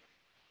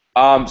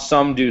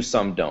 Some do,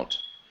 some don't.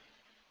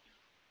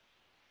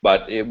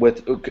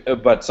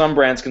 But some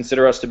brands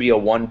consider us to be a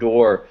one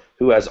door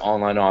who has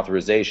online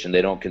authorization.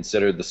 They don't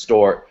consider the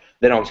store.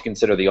 They don't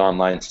consider the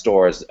online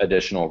store as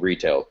additional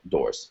retail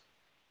doors.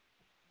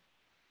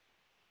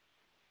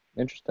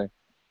 Interesting.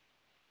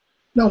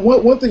 Now,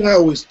 one thing I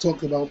always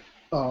talk about,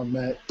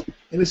 Matt,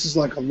 and this is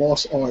like a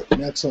lost art,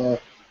 and that's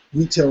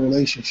retail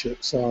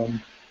relationships.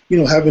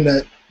 Having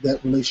that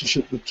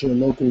relationship with your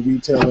local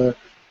retailer,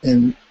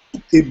 and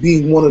it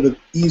being one of the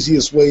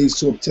easiest ways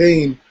to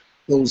obtain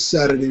those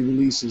Saturday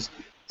releases.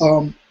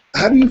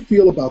 How do you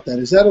feel about that?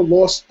 Is that a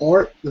lost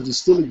art? Does it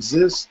still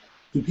exist?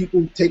 Do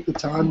people take the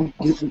time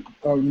to get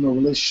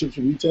relationships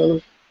with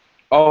retailers?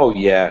 Oh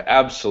yeah,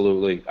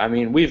 absolutely. I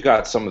mean, we've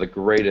got some of the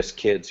greatest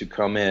kids who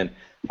come in,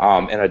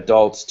 and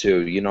adults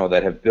too,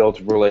 that have built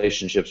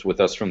relationships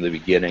with us from the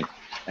beginning,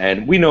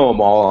 and we know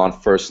them all on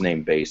first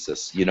name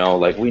basis.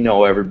 Like we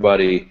know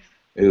everybody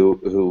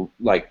who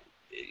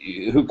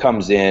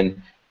comes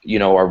in.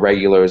 Our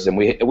regulars, and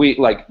we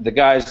like the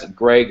guys.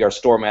 Greg, our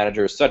store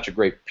manager, is such a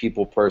great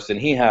people person.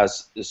 He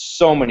has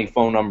so many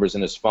phone numbers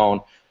in his phone.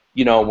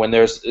 When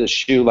there's a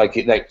shoe like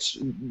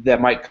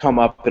that might come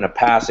up in a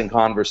passing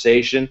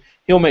conversation,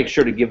 he'll make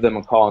sure to give them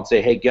a call and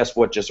say, "Hey, guess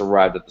what just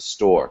arrived at the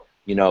store?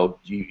 You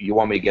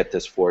want me to get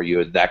this for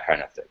you?" That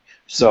kind of thing.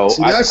 So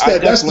that's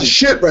the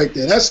shit right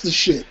there. That's the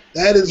shit.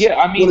 That is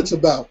what it's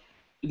about.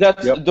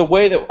 That's the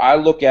way that I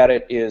look at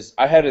it. Is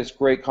I had this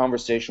great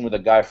conversation with a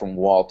guy from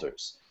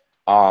Walters.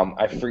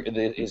 I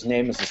forget, his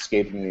name is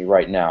escaping me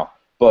right now.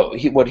 But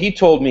what he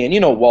told me,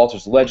 and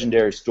Walters,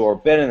 legendary store,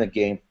 been in the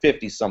game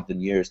 50-something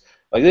years.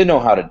 Like they know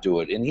how to do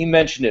it. And he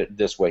mentioned it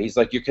this way. He's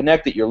like, you're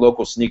connected. Your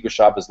local sneaker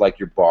shop is like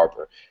your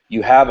barber.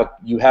 You have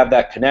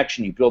that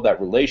connection. You build that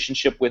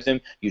relationship with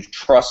him. You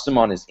trust him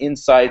on his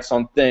insights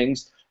on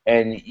things,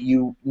 and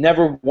you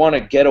never want to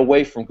get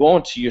away from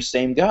going to your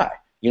same guy.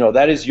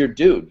 That is your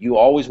dude. You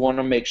always want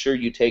to make sure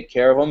you take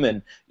care of him,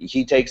 and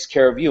he takes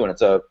care of you, and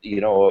it's a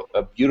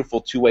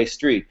beautiful two-way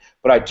street.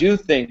 But I do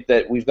think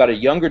that we've got a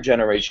younger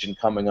generation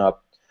coming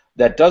up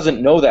that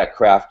doesn't know that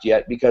craft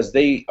yet because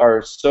they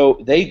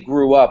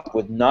grew up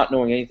with not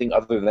knowing anything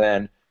other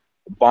than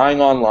buying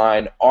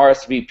online,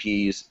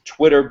 RSVPs,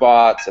 Twitter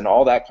bots, and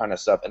all that kind of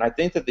stuff. And I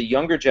think that the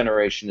younger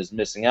generation is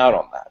missing out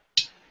on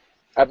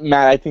that.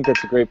 Matt, I think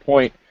that's a great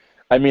point.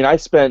 I mean, I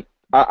spent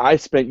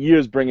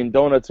years bringing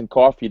donuts and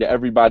coffee to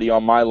everybody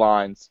on my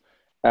lines.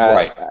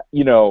 Right.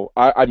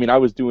 I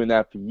was doing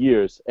that for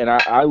years, and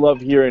I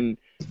love hearing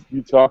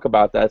you talk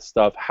about that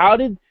stuff. How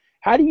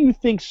do you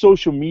think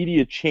social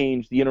media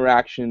changed the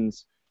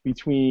interactions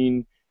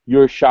between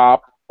your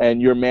shop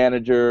and your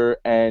manager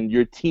and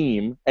your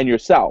team and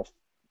yourself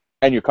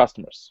and your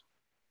customers?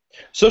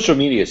 Social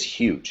media is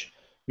huge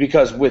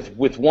because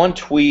with one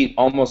tweet,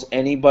 almost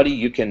anybody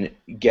you can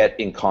get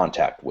in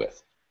contact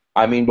with.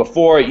 I mean,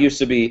 before it used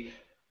to be,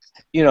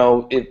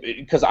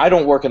 because I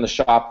don't work in the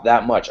shop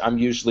that much. I'm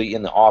usually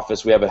in the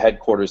office. We have a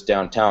headquarters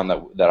downtown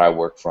that I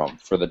work from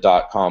for the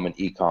 .com and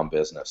e-com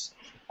business.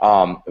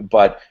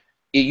 But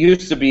it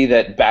used to be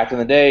that back in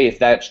the day, if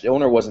that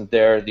owner wasn't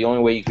there, the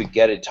only way you could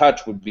get in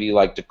touch would be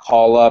like to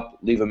call up,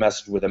 leave a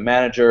message with a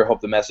manager,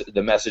 hope the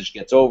message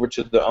gets over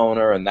to the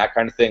owner, and that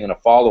kind of thing, and a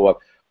follow-up.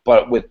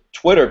 But with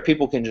Twitter,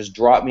 people can just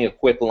drop me a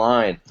quick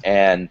line,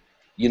 and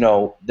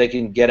they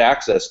can get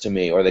access to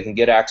me, or they can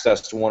get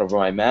access to one of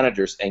my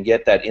managers and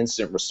get that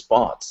instant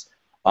response.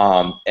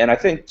 And I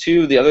think,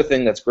 too, the other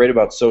thing that's great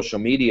about social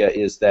media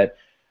is that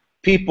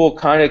people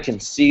kind of can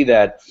see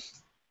that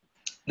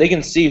they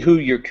can see who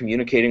you're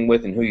communicating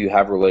with and who you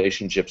have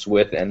relationships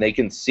with, and they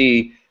can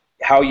see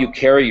how you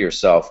carry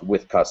yourself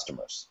with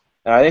customers.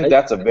 And I think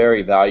that's a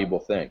very valuable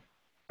thing.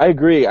 I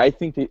agree. I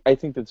think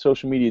that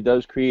social media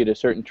does create a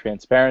certain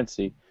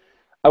transparency.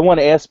 I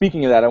want to ask.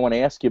 Speaking of that, I want to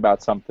ask you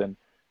about something.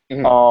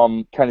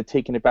 Mhm. Kind of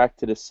taking it back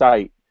to the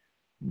site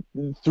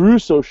through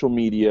social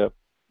media.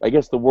 I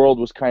guess the world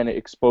was kind of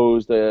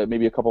exposed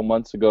maybe a couple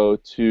months ago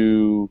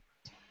to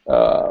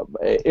uh,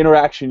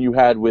 interaction you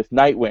had with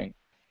Nightwing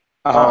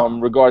Uh-huh.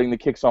 regarding the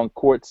kicks on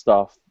court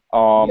stuff.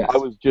 I Yes.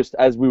 was just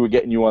as we were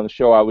getting you on the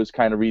show, I was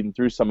kind of reading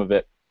through some of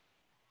it.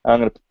 I'm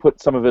going to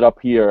put some of it up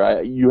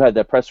here. You had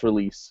that press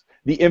release,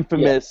 the Yeah.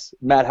 infamous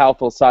Matt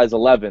Halfhill size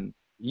 11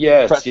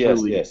 Yes, press yes,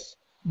 release. yes.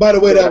 By the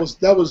way, So that,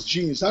 that was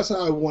genius. That's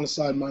how I want to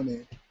sign my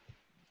name.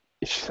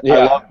 I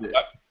yeah. loved it.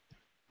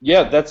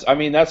 Yeah, that's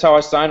how I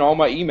sign all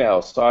my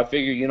emails. So I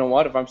figure, you know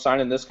what, if I'm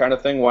signing this kind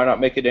of thing, why not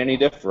make it any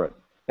different?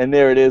 And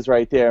there it is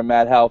right there,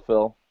 Matt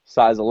Halfhill,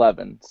 size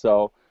 11.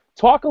 So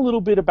talk a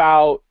little bit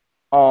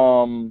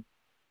um,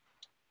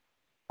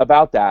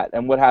 about that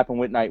and what happened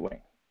with Nightwing.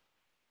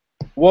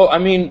 Well, I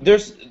mean,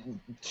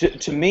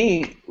 to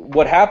me,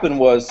 what happened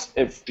was,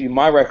 if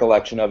my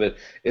recollection of it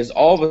is,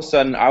 all of a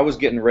sudden I was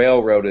getting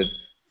railroaded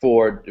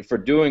for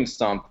doing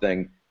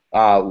something.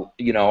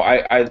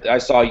 I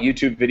saw a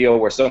YouTube video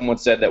where someone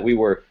said that we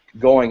were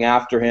going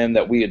after him,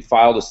 that we had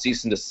filed a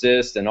cease and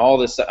desist, and all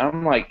this.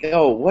 I'm like,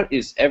 yo, what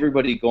is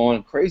everybody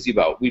going crazy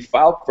about? We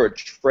filed for a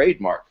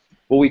trademark,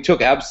 but we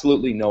took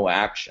absolutely no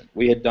action.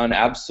 We had done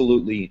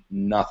absolutely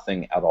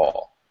nothing at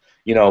all.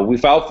 We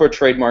filed for a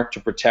trademark to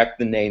protect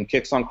the name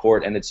Kicks on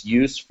Court and its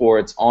use for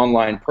its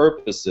online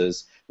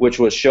purposes, which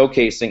was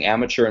showcasing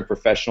amateur and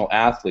professional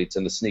athletes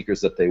and the sneakers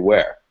that they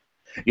wear.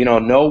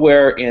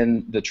 Nowhere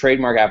in the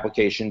trademark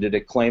application did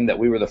it claim that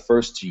we were the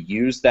first to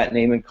use that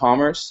name in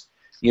commerce.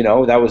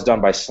 That was done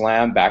by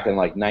Slam back in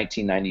like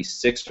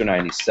 1996 or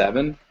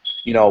 97.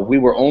 We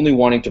were only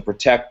wanting to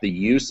protect the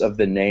use of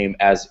the name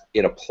as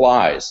it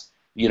applies.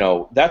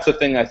 That's the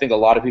thing I think a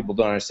lot of people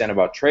don't understand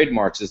about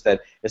trademarks, is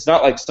that it's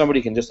not like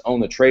somebody can just own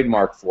the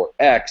trademark for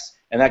X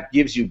and that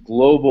gives you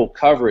global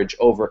coverage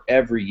over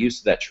every use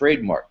of that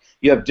trademark.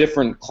 You have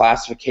different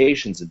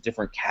classifications and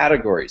different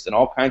categories and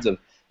all kinds of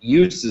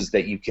uses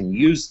that you can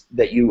use,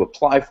 that you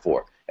apply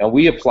for. And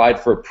we applied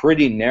for a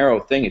pretty narrow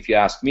thing, if you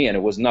ask me, and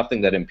it was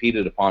nothing that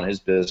impeded upon his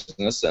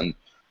business. And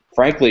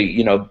frankly,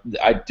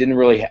 I didn't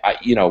really,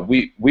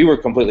 we were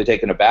completely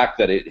taken aback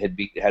that it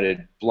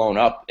had blown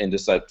up into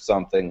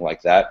something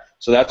like that.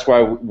 So that's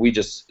why we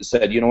just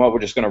said, you know what, we're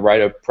just going to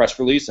write a press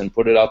release and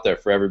put it out there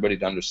for everybody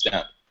to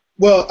understand.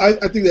 Well, I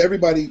think that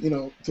everybody,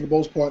 for the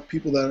most part,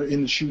 people that are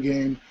in the shoe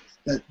game,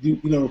 that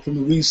from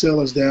the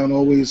resellers down,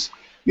 always,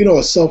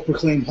 are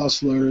self-proclaimed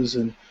hustlers,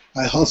 and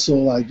I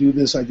hustle, I do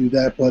this, I do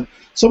that. But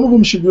some of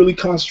them should really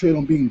concentrate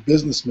on being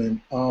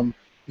businessmen,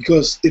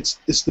 because it's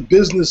the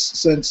business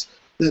sense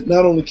that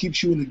not only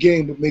keeps you in the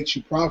game but makes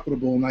you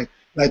profitable. And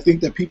I think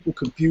that people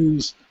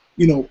confuse,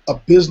 a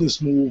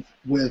business move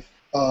with,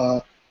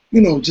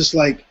 just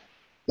like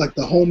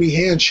the homie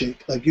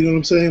handshake, like, you know what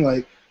I'm saying,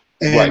 like,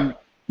 Right. and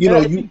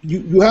And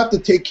you have to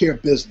take care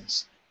of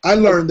business. I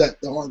learned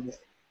that the hard way.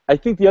 I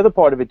think the other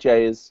part of it,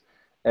 Jay,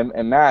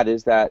 and Matt,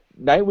 is that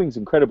Nightwing's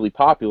incredibly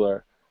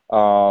popular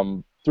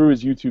through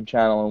his YouTube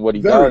channel and what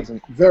he Very, does.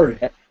 very.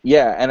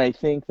 Yeah, and I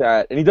think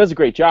that, and he does a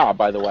great job,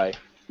 by the way.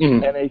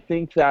 Mhm. And I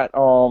think that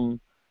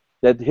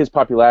that his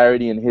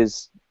popularity and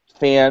his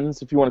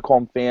fans, if you want to call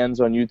them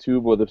fans on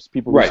YouTube, or the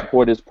people who Right.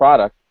 support his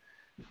product,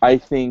 I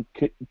think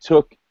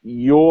took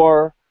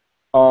your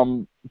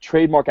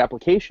trademark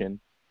application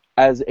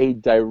as a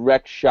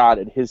direct shot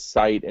at his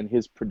site and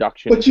his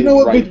production. But you his know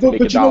what? right to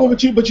make a But you know dollar.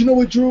 what? But you know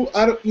what, Drew?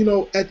 I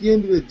don't. At the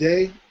end of the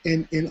day,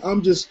 and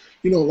I'm just,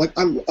 like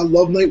I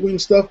love Nightwing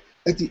stuff.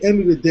 At the end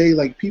of the day,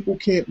 like, people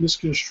can't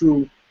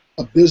misconstrue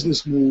a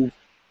business move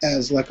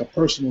as like a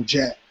personal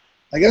jab.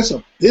 Like, that's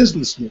a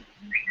business move.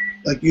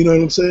 Like, you know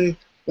what I'm saying?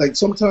 Like,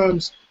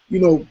 sometimes,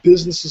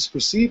 business is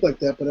perceived like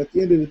that, but at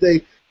the end of the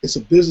day, it's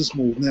a business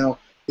move. Now,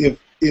 if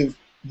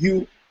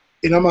you,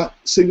 and I'm not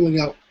singling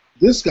out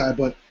this guy,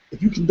 but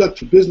if you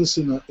conduct your business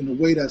in a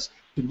way that's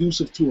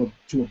conducive to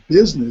a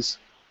business,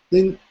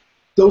 then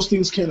those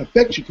things can't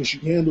affect you because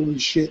you handle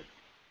this shit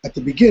at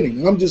the beginning.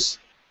 And I'm just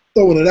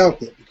throwing it out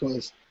there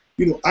because,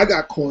 I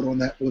got caught on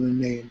that with a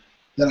name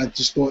that I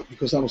just thought,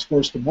 because I was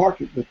first to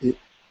market with it,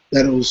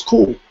 that it was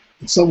cool.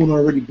 And someone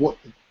already bought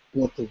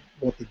the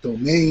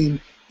domain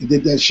and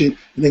did that shit,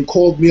 and then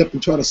called me up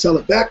and tried to sell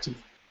it back to me.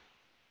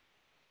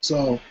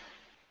 So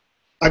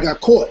I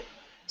got caught.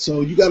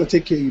 So you got to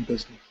take care of your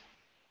business.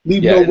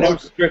 Leave Yeah, no and it was rock.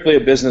 strictly a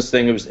business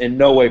thing. It was in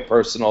no way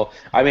personal.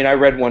 I mean, I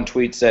read one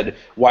tweet said,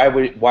 why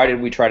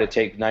did we try to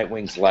take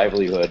Nightwing's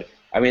livelihood?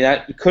 I mean,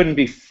 that couldn't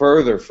be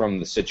further from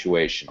the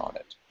situation on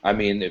it. I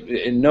mean,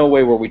 in no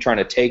way were we trying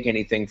to take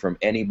anything from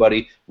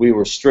anybody. We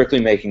were strictly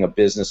making a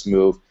business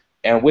move.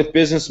 And with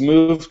business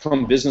moves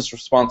come business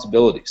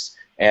responsibilities.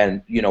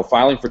 And,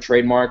 filing for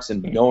trademarks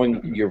and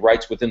knowing your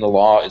rights within the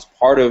law is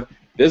part of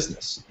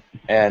business.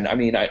 And, I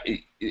mean,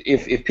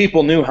 if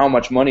people knew how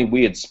much money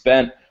we had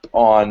spent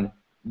on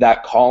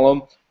that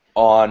column,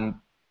 on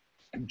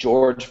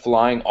George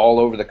flying all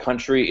over the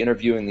country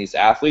interviewing these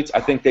athletes, I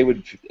think they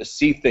would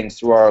see things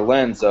through our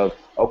lens of,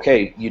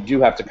 okay, you do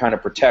have to kind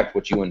of protect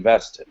what you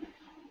invested.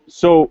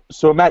 So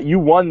Matt, you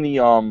won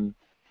the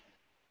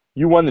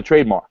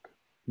trademark.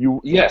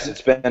 Yes,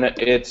 it's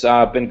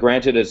been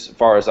granted as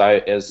far as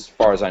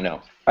I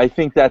know. I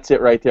think that's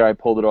it right there. I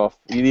pulled it off.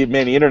 Man,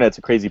 the internet's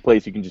a crazy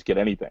place. You can just get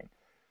anything.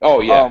 Oh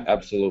yeah,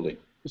 absolutely.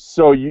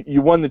 So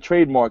you won the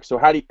trademark. So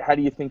how do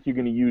you think you're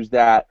going to use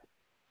that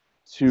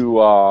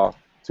to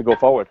go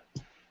forward?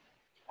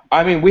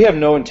 I mean, we have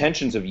no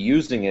intentions of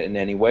using it in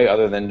any way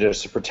other than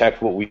just to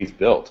protect what we've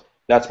built.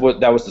 That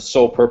was the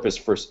sole purpose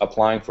for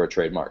applying for a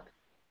trademark.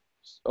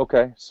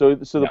 Okay, so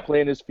the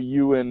plan is for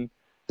you and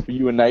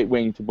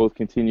Nightwing to both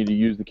continue to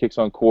use the kicks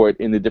on court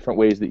in the different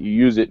ways that you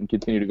use it and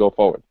continue to go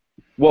forward.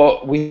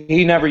 Well,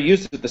 he never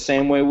used it the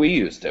same way we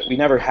used it. We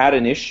never had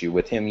an issue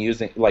with him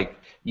using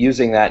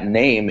that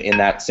name in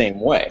that same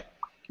way.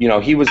 You know,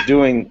 he was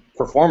doing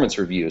performance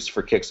reviews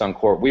for Kicks on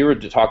Court. We were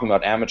talking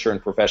about amateur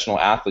and professional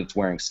athletes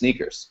wearing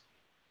sneakers.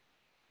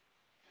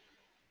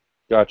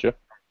 Gotcha.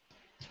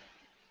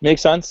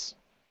 Makes sense.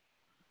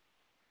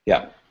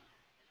 Yeah.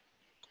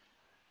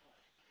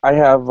 I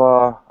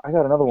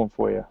got another one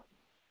for you.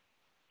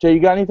 Jay, you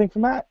got anything for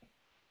Matt?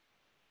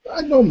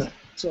 I know Matt,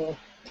 so.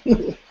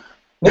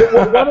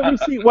 Why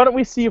don't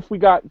we see if we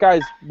got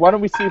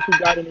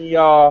any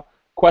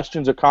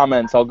questions or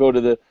comments? I'll go to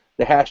the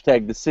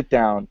hashtag, the sit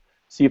down,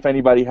 see if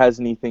anybody has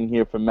anything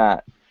here for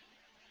Matt.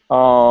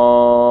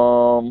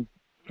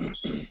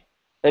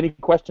 Any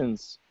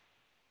questions?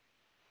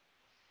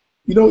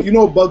 You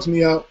know what bugs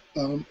me out,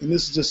 and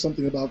this is just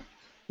something about,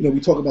 we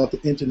talk about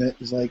the internet,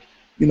 is like,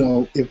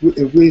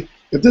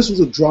 if this was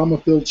a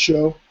drama-filled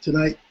show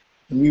tonight,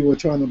 and we were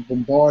trying to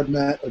bombard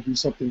Matt or do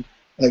something,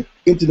 like,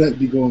 internet would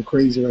be going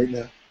crazy right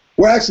now.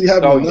 We're actually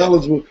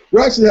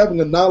having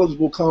a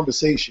knowledgeable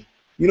conversation.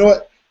 You know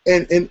what?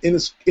 And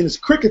it's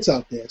crickets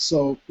out there,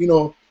 so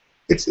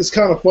it's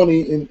kind of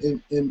funny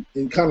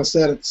and kind of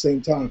sad at the same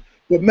time.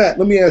 But Matt,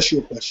 let me ask you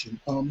a question.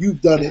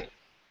 You've done it.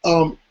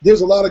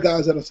 There's a lot of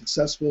guys that are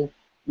successful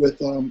with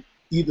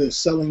either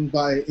selling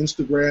via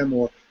Instagram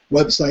or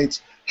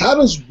websites. How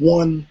does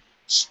one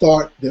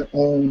start their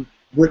own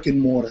brick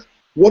and mortar?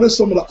 What are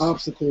some of the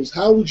obstacles?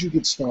 How would you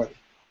get started?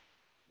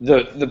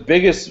 The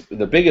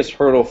biggest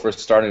hurdle for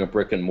starting a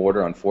brick and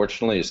mortar,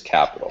 unfortunately, is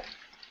capital,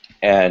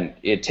 and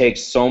it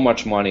takes so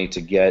much money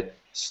to get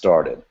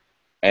started.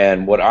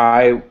 And what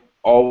I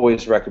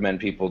always recommend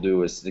people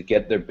do is to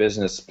get their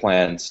business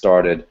plan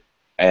started.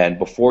 And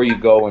before you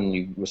go and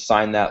you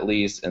sign that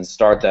lease and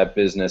start that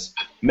business,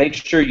 make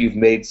sure you've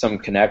made some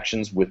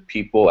connections with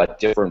people at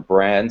different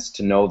brands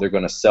to know they're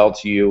going to sell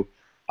to you.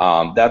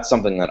 That's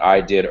something that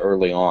I did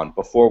early on.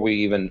 Before we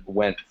even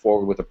went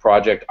forward with the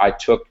project, I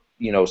took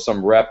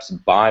some reps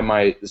by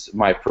my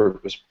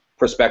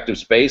prospective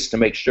space to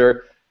make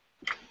sure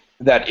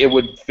that it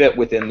would fit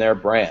within their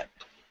brand,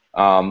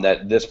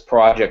 that this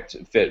project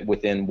fit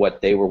within what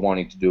they were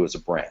wanting to do as a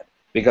brand.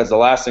 Because the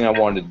last thing I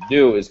wanted to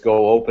do is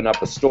go open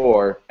up a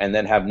store and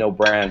then have no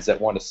brands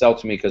that want to sell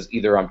to me because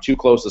either I'm too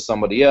close to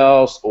somebody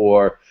else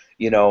or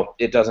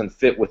it doesn't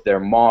fit with their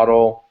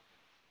model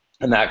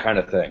and that kind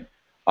of thing.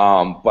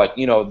 But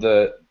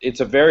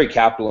it's a very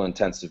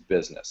capital-intensive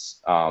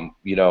business.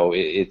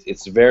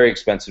 It's very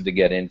expensive to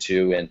get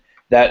into, and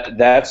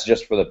that's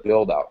just for the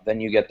build-out. Then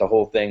you get the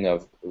whole thing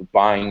of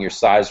buying your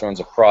size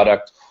runs of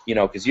product,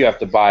 because you have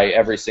to buy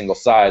every single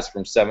size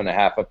from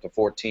 7.5 up to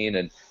 14,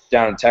 and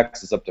down in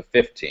Texas up to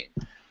 15.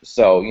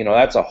 So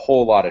that's a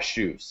whole lot of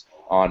shoes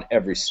on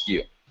every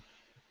SKU.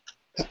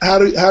 How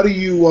do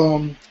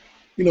you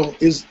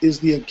is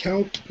the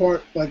account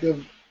part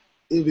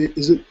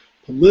is it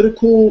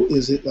political?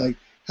 Is it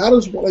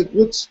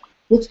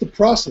what's the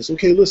process?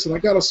 Okay, listen, I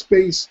got a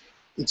space.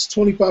 It's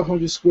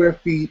 2,500 square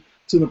feet.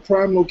 It's in a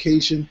prime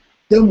location.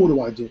 Then what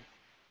do I do?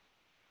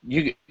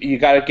 You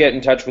got to get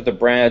in touch with the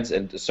brands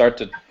and start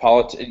to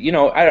politic.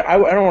 I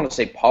don't want to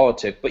say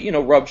politic, but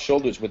rub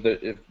shoulders with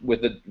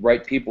the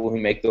right people who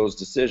make those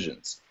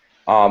decisions.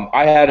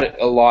 I had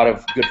a lot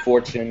of good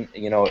fortune.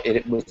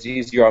 It was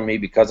easier on me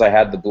because I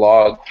had the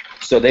blog,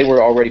 so they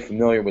were already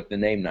familiar with the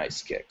name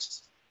Nice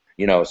Kicks.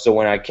 So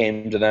when I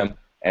came to them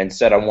and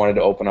said I wanted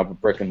to open up a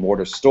brick and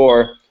mortar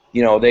store,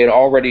 they had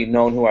already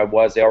known who I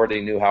was. They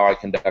already knew how I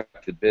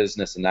conducted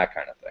business and that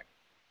kind of thing.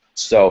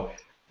 So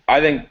I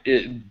think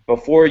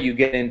before you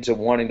get into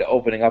wanting to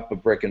opening up a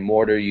brick and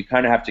mortar, you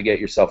kind of have to get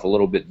yourself a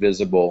little bit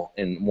visible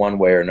in one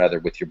way or another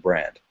with your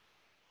brand.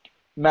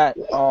 Matt,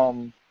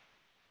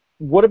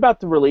 what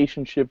about the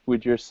relationship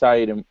with your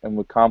site and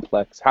with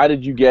Complex? How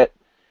did you get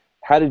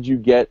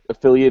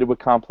affiliated with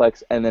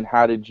Complex, and then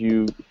how did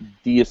you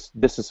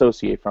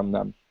disassociate from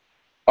them?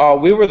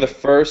 We were the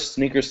first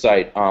sneaker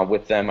site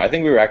with them. I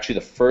think we were actually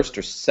the first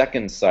or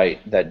second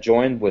site that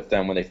joined with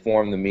them when they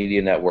formed the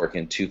media network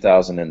in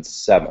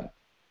 2007.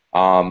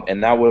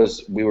 And that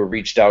was, we were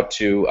reached out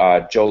to.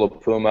 Joe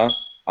LaPuma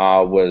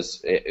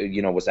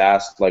was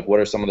asked, what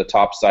are some of the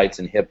top sites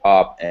in hip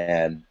hop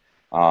and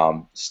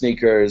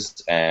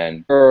sneakers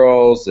and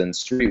girls and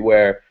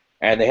streetwear,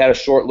 And they had a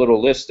short little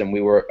list, and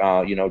we were,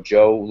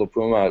 Joe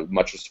LaPuma,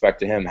 much respect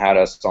to him, had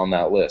us on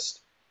that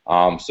list.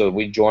 So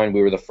we joined.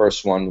 We were the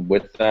first one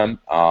with them,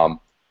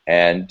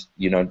 and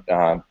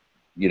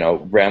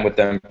ran with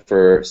them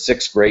for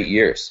 6 great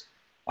years.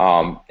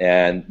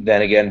 And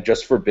then again,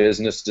 just for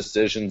business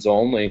decisions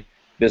only,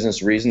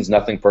 business reasons,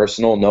 nothing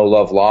personal, no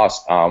love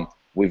lost.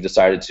 We've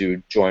decided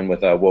to join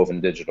with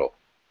Woven Digital.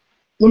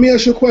 Let me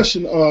ask you a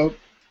question.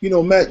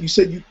 Matt, you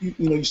said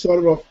you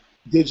started off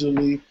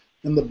digitally,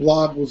 and the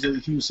blog was a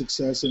huge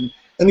success. And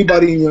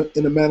anybody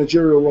in a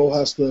managerial role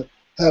has to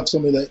have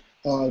some of that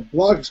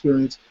blog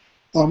experience.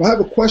 I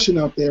have a question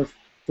out there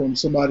from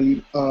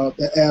somebody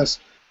that asks,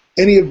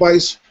 any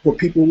advice for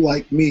people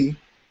like me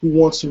who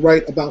wants to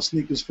write about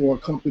sneakers for a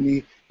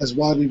company as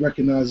widely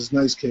recognized as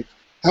Nice Kick?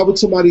 How would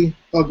somebody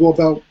go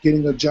about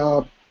getting a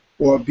job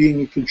or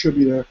being a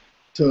contributor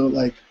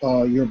to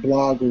your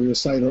blog or your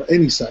site or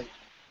any site?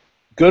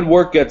 Good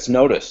work gets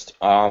noticed.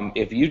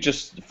 If you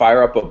just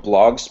fire up a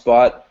blog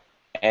spot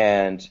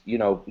and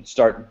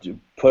start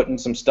putting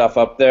some stuff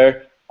up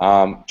there,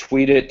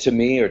 tweet it to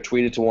me or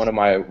tweet it to one of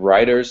my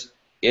writers,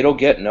 it'll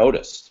get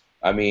noticed.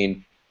 I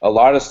mean, a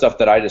lot of stuff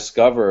that I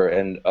discover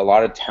and a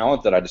lot of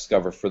talent that I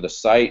discover for the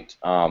site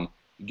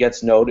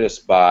gets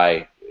noticed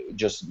by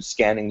just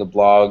scanning the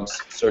blogs,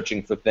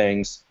 searching for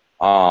things.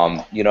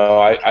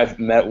 I've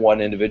met one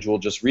individual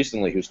just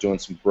recently who's doing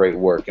some great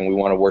work, and we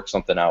want to work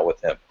something out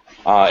with him.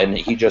 And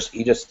he just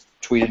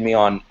tweeted me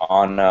on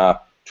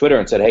Twitter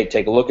and said, "Hey,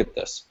 take a look at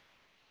this."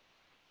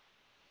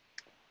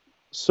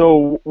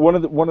 So one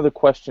of the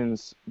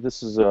questions.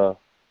 This is a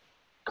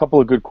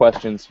couple of good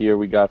questions here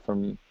we got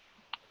from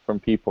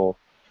people.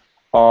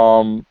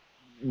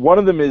 One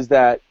of them is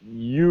that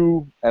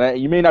you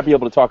may not be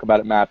able to talk about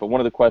it, Matt, but one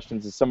of the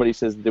questions is somebody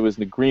says that there was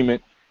an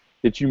agreement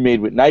that you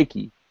made with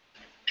Nike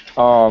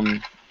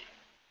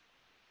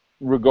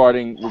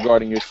regarding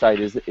your site.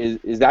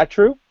 Is that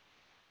true?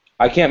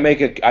 I can't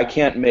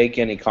make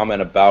any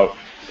comment about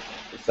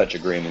such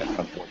agreement,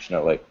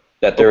 unfortunately.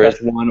 That there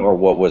is one or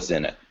what was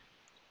in it.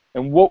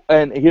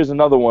 And here's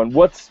another one.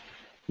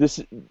 This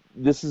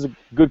is a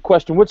good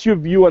question. What's your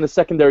view on the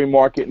secondary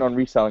market and on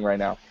reselling right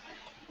now?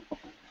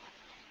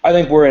 I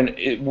think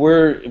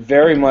we're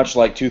very much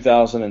like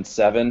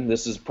 2007.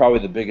 This is probably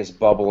the biggest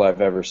bubble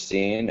I've ever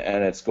seen,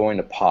 and it's going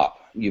to pop.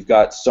 You've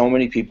got so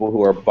many people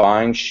who are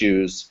buying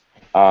shoes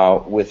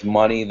with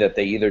money that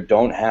they either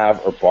don't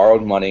have or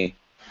borrowed money,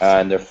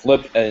 and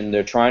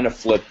they're trying to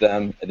flip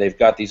them. They've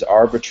got these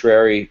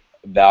arbitrary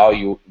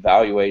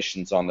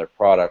valuations on their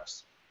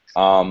products,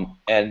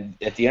 and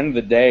at the end of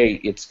the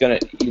day, it's gonna,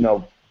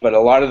 But a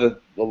lot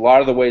of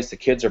the ways the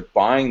kids are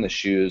buying the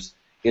shoes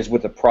is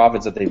with the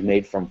profits that they've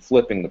made from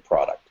flipping the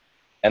product.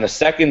 And the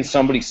second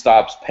somebody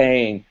stops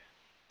paying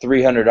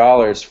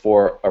 $300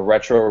 for a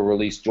retro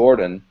release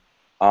Jordan,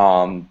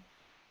 that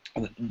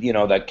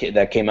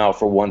came out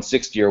for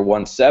 $160 or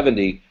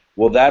 $170,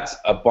 well, that's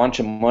a bunch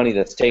of money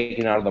that's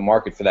taken out of the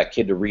market for that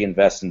kid to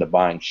reinvest into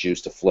buying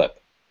shoes to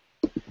flip.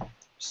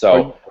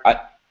 So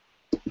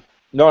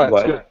No,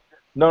 that's good.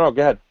 No,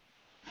 go ahead.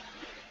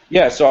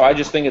 Yeah, so I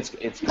just think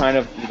it's kind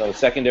of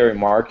secondary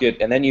market,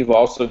 and then you've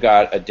also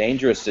got a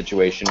dangerous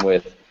situation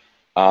with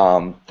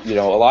a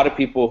lot of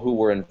people who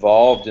were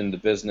involved in the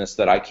business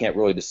that I can't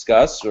really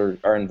discuss or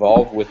are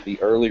involved with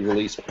the early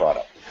release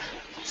product.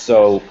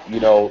 So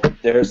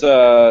there's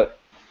the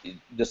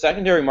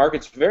secondary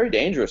market's very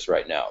dangerous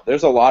right now.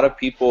 There's a lot of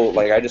people,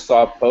 like I just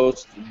saw a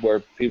post where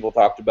people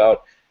talked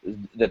about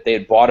that they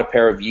had bought a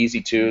pair of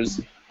Yeezy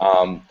 2s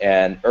and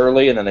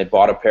then they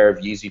bought a pair of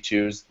Yeezy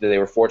 2s that they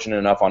were fortunate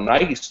enough on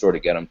Nike's store to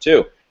get them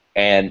too.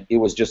 And it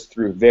was just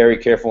through very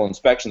careful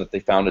inspection that they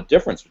found a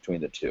difference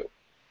between the two.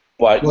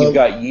 But you've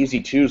got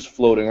Yeezy 2s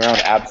floating around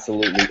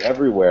absolutely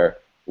everywhere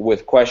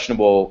with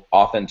questionable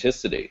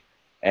authenticity.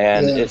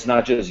 And it's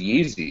not just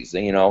Yeezys.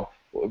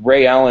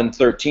 Ray Allen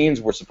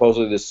 13s were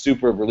supposedly this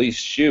super release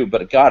shoe,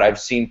 but God, I've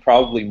seen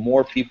probably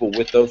more people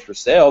with those for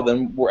sale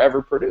than were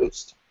ever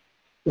produced.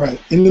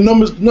 Right, and the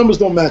numbers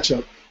don't match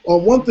up.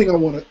 One thing I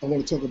want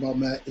to talk about,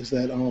 Matt, is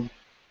that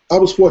I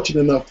was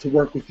fortunate enough to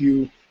work with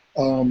you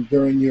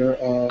during your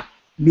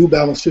New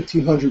Balance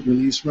 1500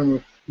 release.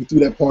 Remember, we threw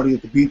that party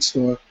at the Beat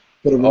Store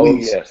for the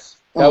release. Oh, yes.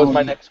 That was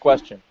my next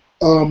question.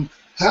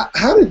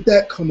 How did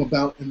that come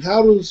about, and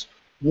how does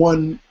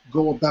one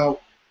go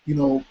about,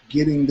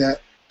 getting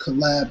that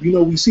collab?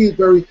 We see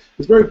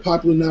it's very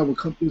popular now with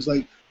companies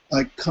like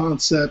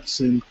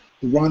Concepts and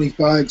the Ronnie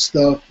Fieg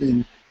stuff,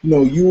 and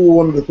you were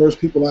one of the first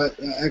people I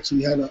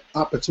actually had an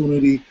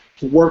opportunity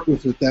to work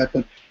with that.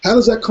 But how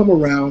does that come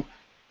around?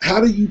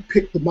 How do you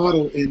pick the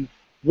model, and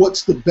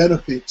what's the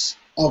benefits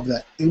of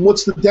that, and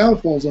what's the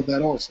downfalls of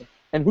that also?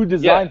 And who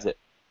designs it?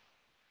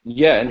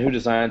 Yeah, and who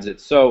designs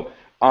it? So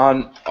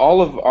on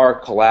all of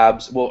our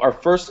collabs, well, our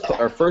first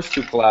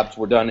two collabs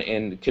were done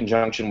in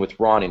conjunction with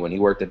Ronnie when he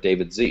worked at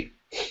David Z.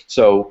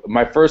 So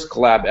my first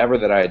collab ever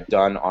that I had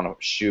done on a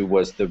shoe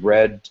was the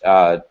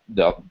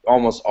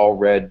almost all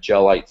red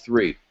Gelite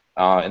 3,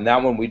 and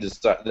that one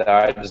that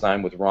I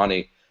designed with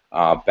Ronnie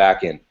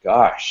back in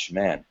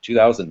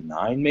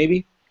 2009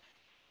 maybe.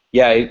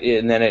 Yeah,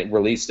 and then it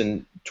released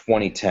in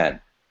 2010.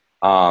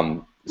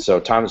 So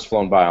time has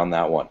flown by on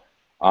that one.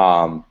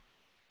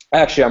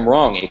 Actually, I'm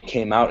wrong. It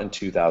came out in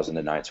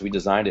 2009, so we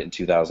designed it in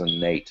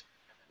 2008.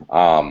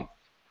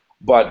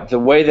 But the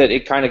way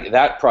that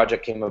that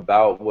project came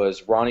about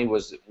was Ronnie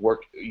was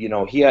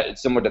he had,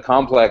 similar to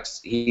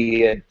Complex,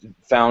 he had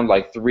found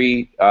like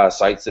 3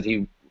 sites that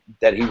he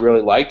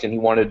really liked and he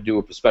wanted to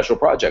do a special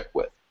project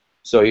with.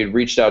 So he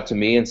reached out to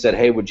me and said,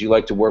 "Hey, would you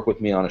like to work with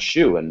me on a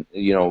shoe?" And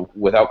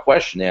without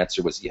question, the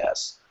answer was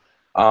yes.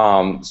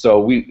 So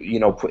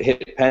we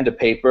hit pen to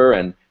paper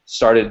and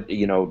started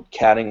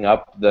catting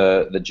up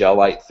the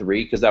Gel-Lyte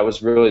 3, because that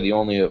was really the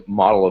only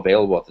model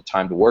available at the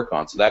time to work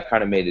on. So that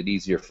kind of made it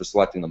easier for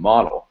selecting the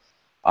model.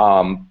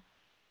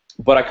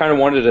 But I kind of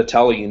wanted to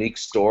tell a unique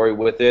story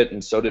with it,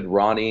 and so did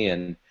Ronnie.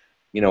 And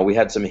we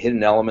had some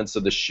hidden elements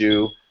of the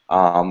shoe.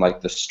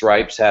 Like the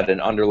stripes had an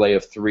underlay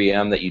of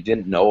 3M that you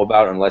didn't know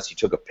about unless you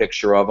took a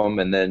picture of them,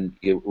 and then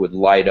it would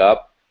light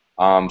up.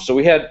 So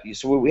we had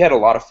a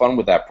lot of fun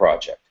with that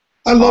project.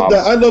 I love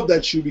that. I love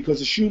that shoe because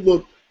the shoe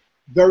looked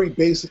very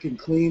basic and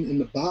clean in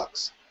the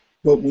box,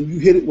 but when you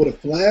hit it with a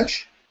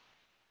flash,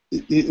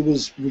 it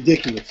was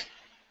ridiculous.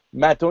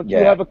 Matt, don't you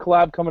have a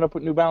collab coming up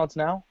with New Balance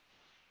now?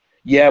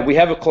 Yeah, we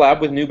have a collab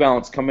with New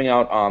Balance coming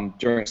out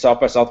during South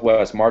by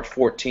Southwest. March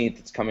 14th,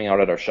 it's coming out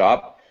at our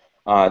shop.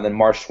 And then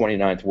March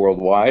 29th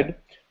worldwide.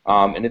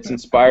 And it's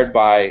inspired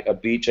by a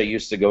beach I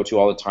used to go to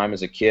all the time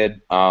as a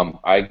kid. One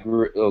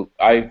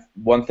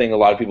thing a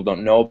lot of people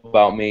don't know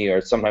about me,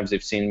 or sometimes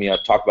they've seen me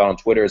talk about on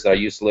Twitter, is that I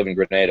used to live in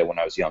Grenada when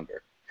I was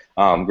younger.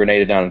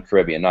 Grenada down in the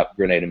Caribbean, not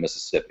Grenada,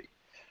 Mississippi.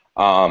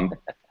 And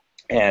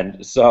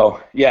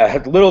so,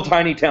 yeah, little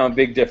tiny town,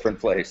 big different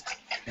place.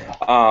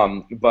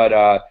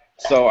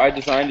 So I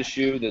designed a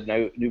shoe,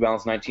 the New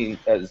Balance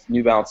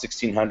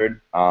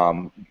 1600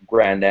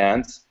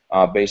 Grandans.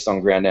 Based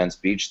on Grandan's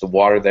Beach, the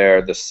water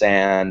there, the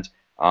sand.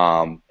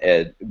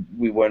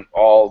 We went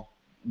all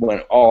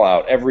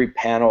out. Every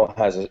panel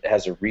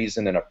has a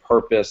reason and a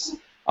purpose.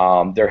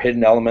 There are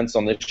hidden elements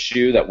on this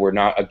shoe that we're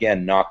not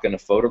going to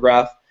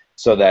photograph,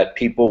 so that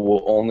people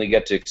will only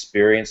get to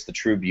experience the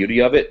true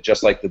beauty of it,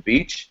 just like the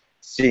beach,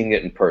 seeing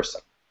it in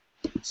person.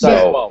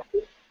 So,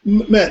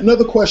 Matt,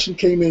 another question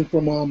came in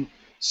from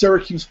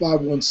Syracuse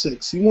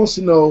 516. He wants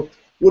to know,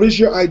 what is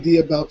your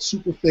idea about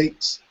super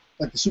fakes,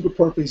 like the Super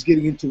Perfects,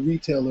 getting into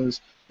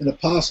retailers, and a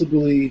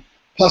possibility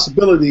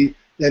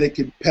that it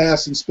could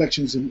pass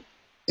inspections and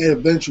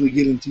eventually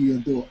get into your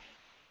door?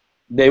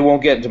 They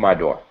won't get into my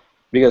door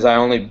because I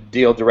only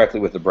deal directly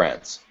with the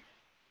brands.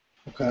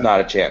 Okay. Not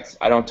a chance.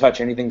 I don't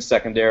touch anything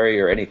secondary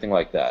or anything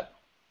like that.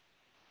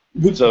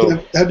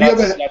 Have you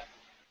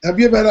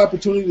ever had an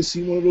opportunity to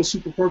see one of those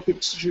Super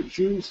Perfect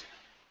shoes?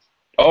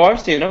 Oh, I've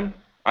seen them.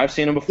 I've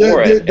seen them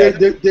before. They're getting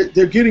good.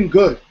 They're getting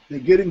good.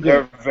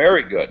 They're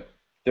very good.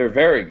 They're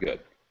very good.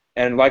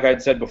 And like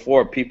I'd said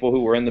before, people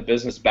who were in the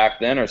business back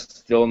then are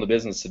still in the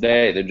business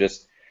today. They're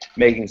just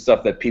making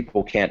stuff that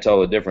people can't tell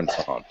the difference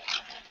on.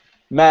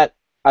 Matt,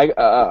 I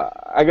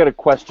got a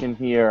question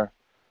here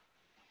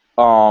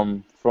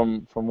from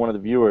one of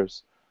the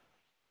viewers.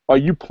 Are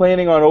you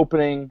planning on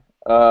opening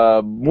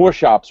more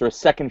shops, or a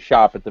second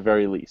shop at the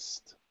very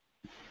least?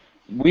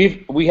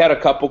 We had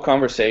a couple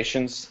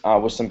conversations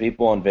with some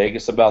people in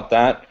Vegas about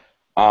that.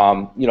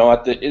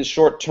 At the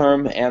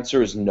short-term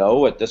answer is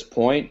no at this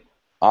point,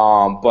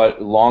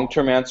 but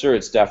long-term answer,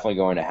 it's definitely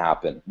going to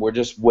happen. We're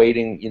just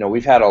waiting.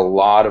 We've had a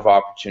lot of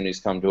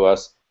opportunities come to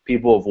us.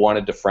 People have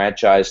wanted to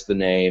franchise the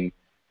name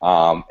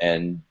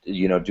and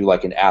do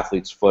like an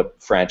athlete's foot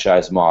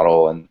franchise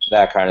model and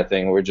that kind of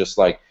thing. We're just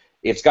like,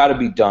 it's got to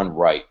be done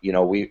right.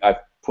 I've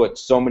put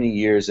so many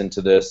years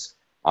into this,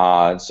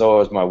 and so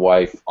has my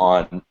wife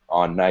on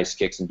Nice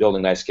Kicks and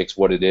building Nice Kicks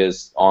what it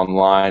is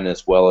online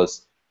as well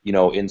as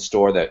in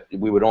store, that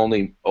we would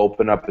only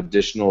open up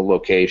additional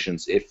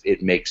locations if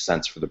it makes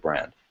sense for the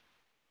brand.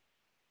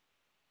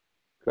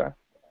 Okay.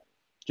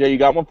 Jay, you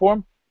got one for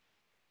him?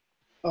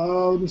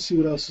 Let me see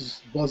what else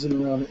is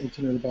buzzing around the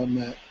internet about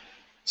Matt.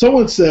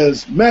 Someone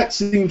says Matt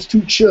seems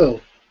too chill.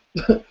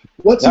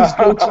 What's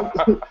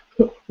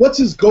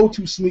his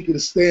go-to sneaker to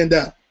stand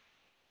out?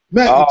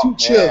 Matt, you're too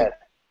chill. Man.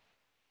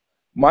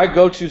 My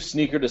go-to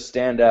sneaker to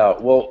stand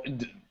out. Well,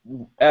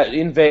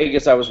 in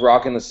Vegas, I was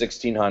rocking the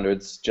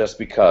 1600s just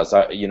because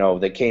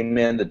they came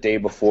in the day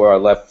before I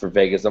left for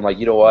Vegas. I'm like,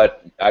 you know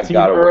what? I've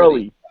got to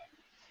early.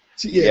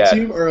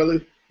 Team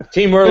early.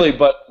 Team early,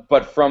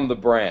 but from the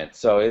brand.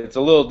 So it's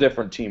a little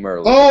different. Team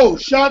early. Oh,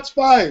 shots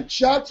fired!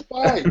 Shots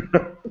fired.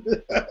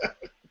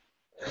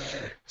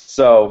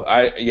 So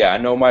I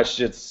know my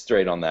shit's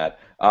straight on that.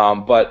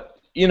 But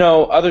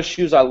other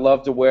shoes I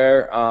love to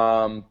wear.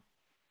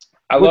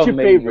 What's your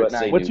favorite?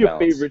 What's your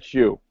favorite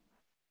shoe?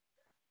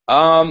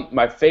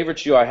 My favorite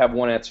shoe, I have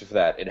one answer for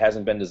that. It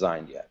hasn't been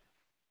designed yet.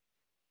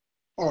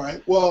 All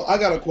right. Well, I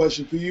got a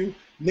question for you.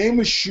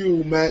 Name a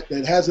shoe, Matt,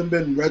 that hasn't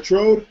been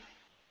retroed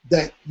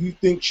that you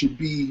think should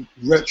be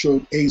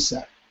retroed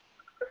ASAP.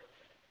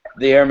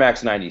 The Air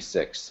Max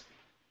 96.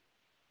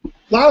 A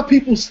lot of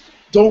people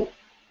don't.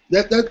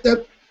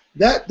 That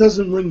that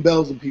doesn't ring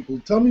bells in people.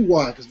 Tell me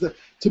why. Because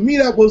to me,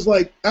 that was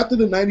like after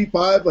the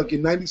 95, like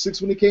in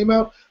 96 when it came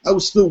out, I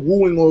was still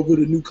wooing over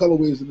the new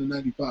colorways in the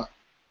 95.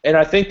 And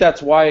I think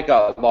that's why it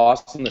got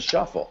lost in the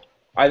shuffle.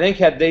 I think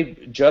had they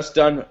just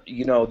done,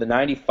 the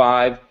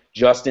 95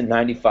 just in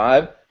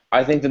 95,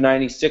 I think the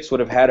 96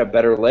 would have had a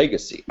better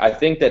legacy. I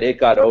think that it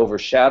got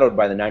overshadowed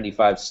by the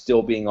 95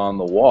 still being on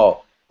the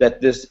wall, that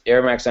this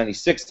Air Max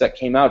 96 that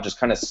came out just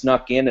kind of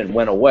snuck in and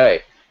went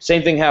away.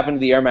 Same thing happened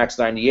to the Air Max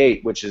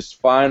 98, which is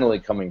finally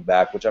coming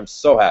back, which I'm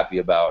so happy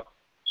about.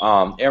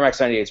 Air Max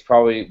 98 is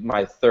probably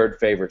my third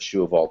favorite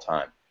shoe of all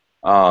time.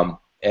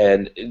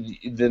 And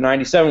the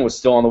 97 was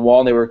still on the wall,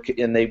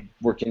 and they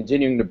were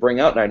continuing to bring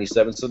out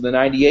 97, so the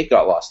 98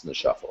 got lost in the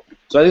shuffle.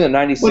 So I think the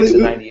 96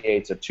 and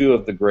 98 are two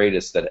of the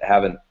greatest that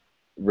haven't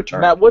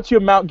returned. Matt, what's your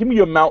Mount? Give me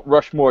your Mount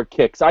Rushmore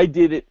kicks. I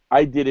did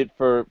it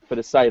for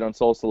the site on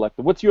Soul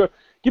Selector.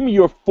 Give me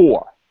your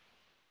 4.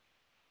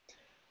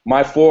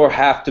 My 4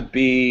 have to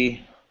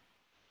be.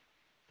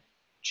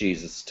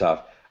 Jeez, it's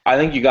tough. I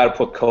think you got to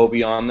put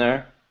Kobe on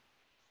there.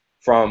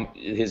 From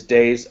his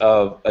days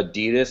of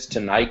Adidas to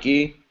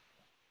Nike.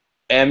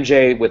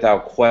 MJ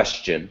without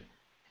question,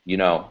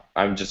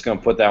 I'm just gonna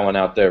put that one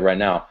out there right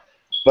now.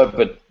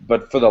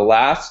 But for the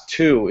last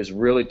 2 is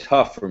really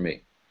tough for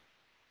me.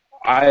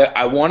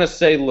 I want to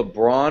say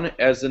LeBron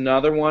as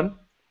another one,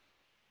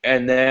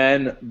 and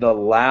then the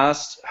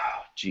last,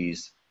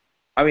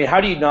 I mean, how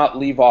do you not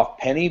leave off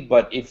Penny?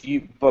 But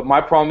my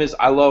problem is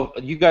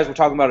you guys were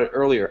talking about it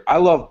earlier. I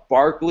love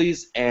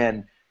Barkley's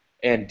and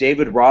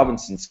David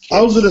Robinson's kids.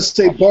 I was going to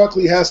say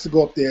Barkley has to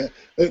go up there.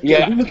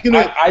 Yeah,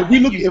 if we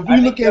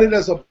look at it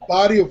as a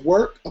body of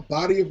work,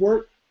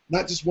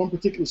 not just one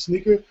particular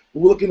sneaker, but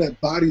we're looking at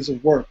bodies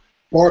of work.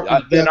 Barkley.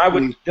 Then I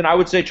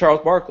would say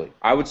Charles Barkley.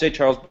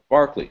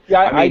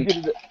 Yeah, I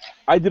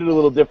did it a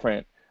little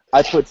different.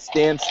 I put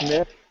Stan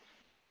Smith.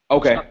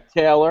 Okay. Chuck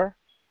Taylor.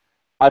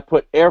 I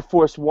put Air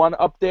Force One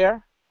up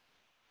there,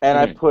 and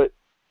I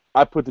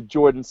put the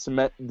Jordan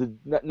Cement,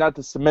 not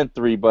the Cement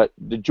 3, but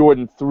the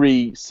Jordan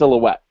 3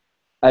 silhouette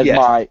as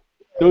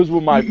those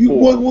were my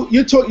 4. Well,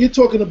 you're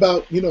talking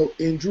about,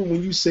 and Drew,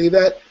 when you say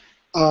that,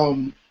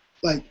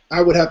 like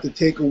I would have to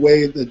take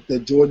away the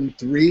Jordan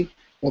 3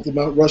 off the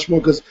Mount Rushmore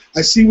because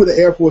I see what the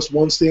Air Force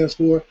One stands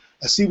for.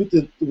 I see what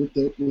the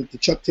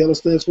Chuck Taylor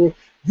stands for.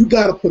 You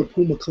got to put a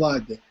Puma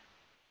Clyde there.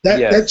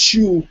 That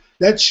shoe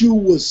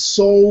was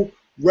so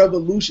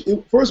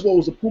revolutionary. First of all, it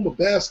was a Puma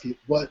basket,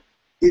 but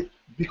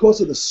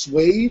because of the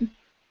suede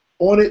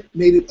on it,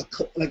 made it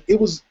it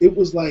was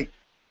like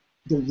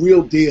the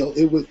real deal.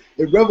 It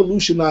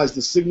revolutionized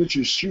the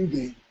signature shoe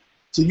game.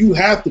 So you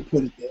have to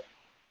put it there.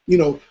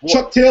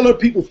 Chuck Taylor,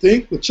 people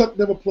think, but Chuck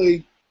never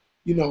played.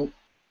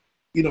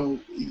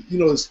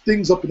 His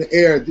things up in the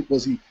air. He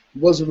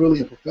wasn't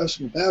really a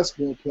professional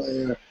basketball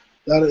player.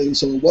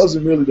 So it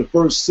wasn't really the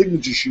first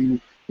signature shoe.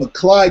 But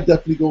Clyde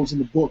definitely goes in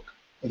the book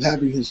of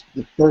having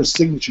the first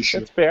signature shoe.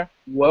 That's fair.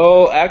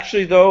 Well,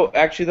 actually though,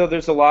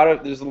 there's a lot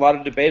of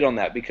debate on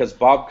that because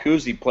Bob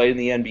Cousy played in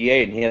the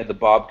NBA and he had the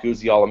Bob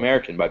Cousy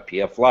All-American by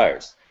PF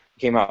Flyers. It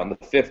came out in the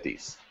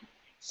 50s.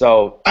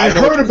 So I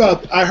heard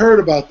about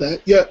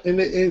that. Yeah, and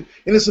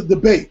it's a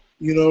debate.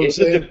 You know what I'm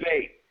saying? It's a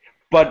debate.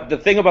 But the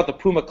thing about the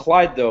Puma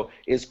Clyde though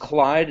is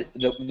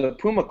the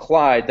Puma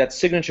Clyde, that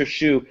signature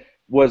shoe,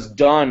 was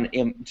done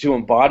to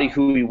embody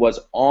who he was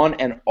on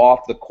and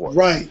off the court.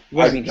 Right.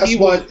 I mean,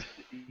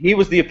 he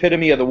was the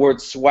epitome of the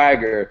word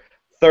swagger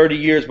 30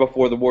 years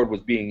before the word was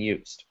being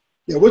used.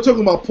 Yeah, we're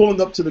talking about pulling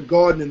up to the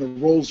Garden in a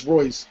Rolls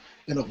Royce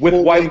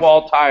with white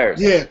wall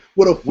tires. Yeah,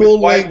 with a full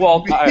length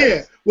tires.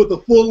 Yeah, with a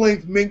full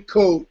length mink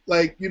coat,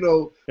 brim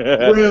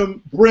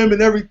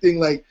and everything.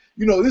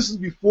 This is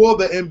before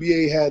the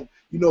NBA had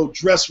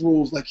dress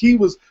rules.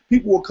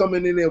 People were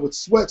coming in there with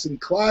sweats, and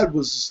Clyde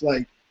was just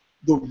like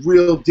the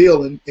real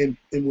deal. And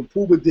when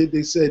Puma did,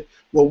 they said,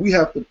 well, we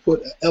have to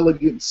put an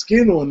elegant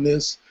skin on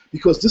this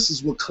because this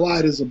is what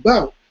Clyde is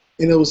about.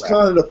 And it was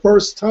kind of the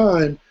first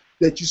time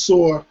that you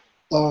saw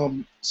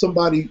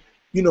somebody,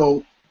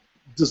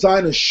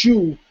 design a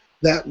shoe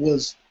that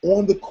was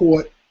on the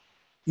court,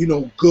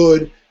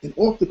 good, and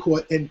off the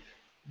court. And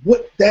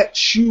what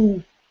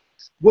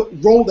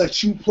role that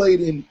shoe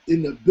played in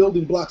the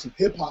building blocks of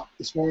hip-hop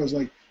as far as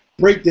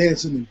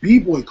breakdancing and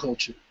b-boy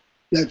culture.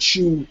 That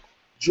shoe,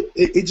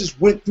 it just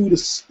went through the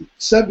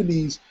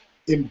 70s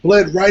and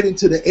bled right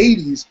into the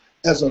 80s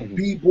as a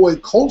b-boy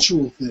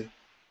cultural thing,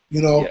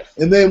 Yes.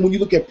 And then when you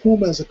look at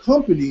Puma as a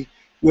company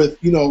with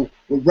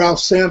Ralph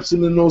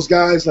Sampson and those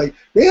guys,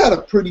 they had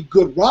a pretty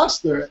good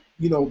roster,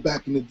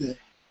 back in the day.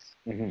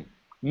 Mm-hmm.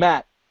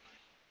 Matt,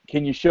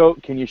 can you show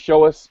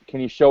us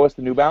the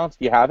New Balance?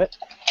 Do you have it?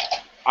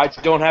 I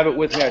don't have it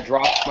with me. I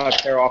dropped my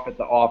pair off at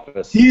the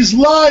office. He's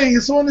lying.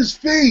 It's on his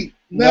feet.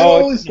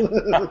 No, it's not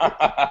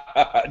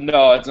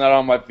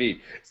on my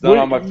feet. It's not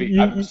on my feet.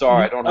 I'm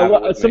sorry, I don't have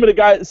it with some me.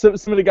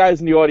 Some of the guys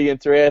in the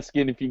audience are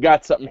asking if you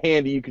got something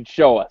handy you can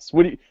show us.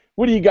 What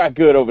do you got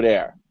good over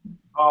there?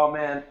 Oh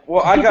man,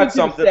 well I got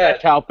something.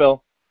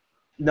 Halfhill.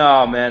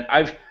 No man,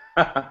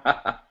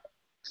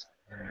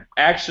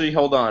 Actually,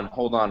 hold on.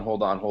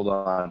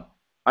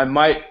 I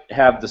might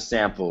have the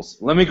samples.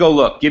 Let me go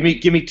look. Give me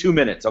 2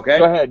 minutes, okay?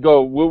 Go ahead,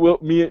 go.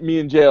 Me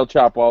and Jay will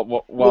chop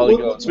while he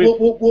goes.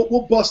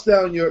 We'll bust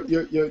down your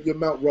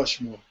Mount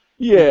Rushmore.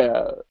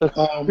 Yeah.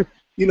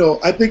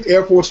 I think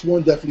Air Force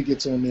One definitely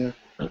gets on there.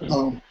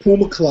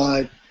 Puma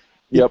Clyde.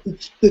 Yep.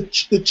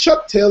 The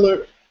Chuck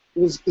Taylor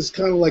is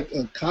kind of like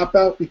a cop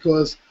out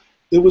because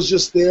it was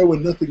just there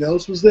when nothing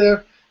else was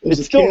there.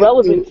 It's still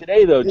relevant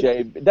today, though,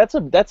 Jay.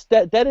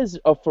 That is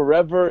a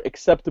forever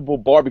acceptable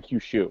barbecue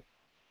shoe.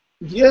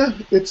 Yeah,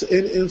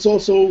 it's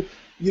also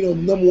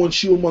number one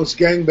shoe amongst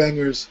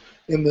gangbangers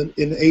in the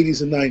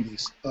 80s and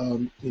 90s.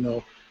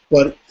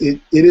 But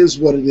it is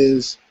what it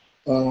is.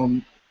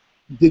 There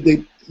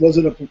was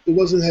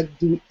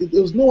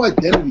no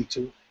identity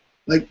to it.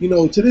 Like,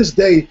 to this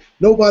day,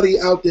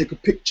 nobody out there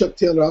could pick Chuck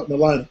Taylor out in the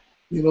lineup.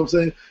 You know what I'm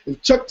saying? If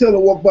Chuck Taylor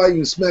walked by you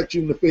and smacked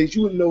you in the face,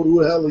 you wouldn't know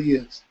who the hell he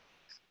is.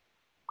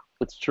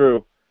 It's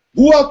true.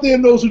 Who out there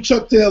knows who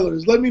Chuck Taylor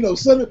is? Let me know.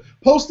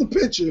 Post a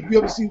picture if you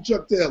ever seen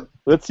Chuck Taylor.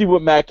 Let's see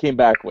what Matt came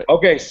back with.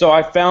 Okay, so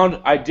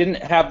I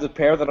didn't have the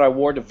pair that I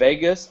wore to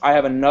Vegas. I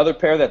have another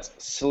pair that's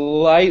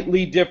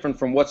slightly different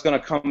from what's going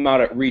to come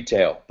out at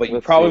retail. But you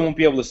probably won't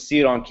be able to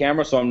see it on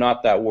camera, so I'm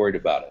not that worried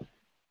about it.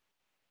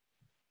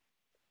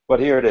 But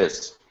here it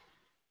is.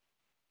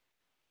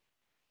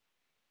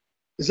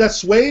 Is that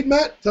suede,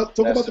 Matt? Talk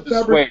about the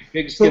fabric. Suede,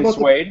 pigskin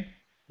suede.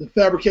 The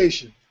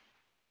fabrication.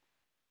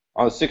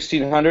 On the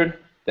 1600,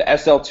 the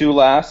SL2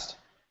 last.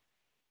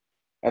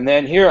 And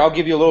then here, I'll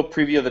give you a little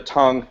preview of the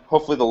tongue.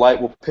 Hopefully the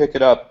light will pick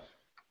it up.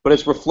 But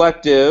it's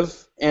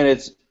reflective, and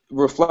it's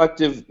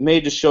reflective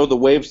made to show the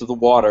waves of the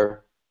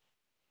water.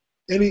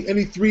 Any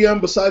 3M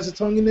besides the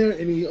tongue in there?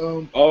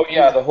 Oh,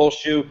 yeah, the whole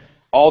shoe.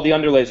 All the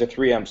underlays are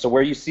 3M. So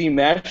where you see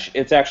mesh,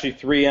 it's actually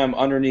 3M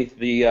underneath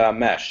the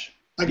mesh.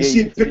 I can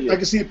see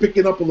it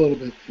picking up a little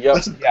bit.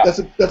 Yep.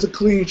 That's a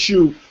clean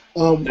shoe.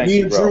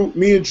 Me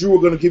and Drew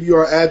are going to give you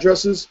our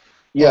addresses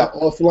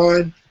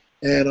offline,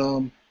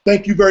 and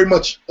thank you very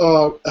much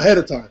ahead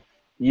of time.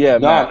 Yeah,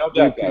 Matt, no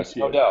doubt, guys.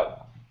 No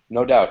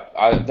doubt.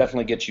 I'll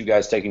definitely get you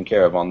guys taken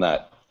care of on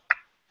that.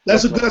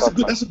 That's a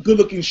good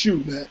looking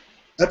shoe, man.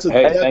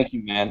 Thank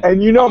you, man.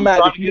 And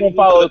Matt, if you don't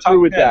follow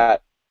through with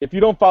that,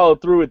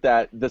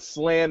 the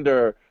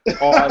slander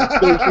on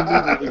social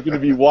media is going to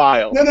be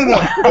wild. No.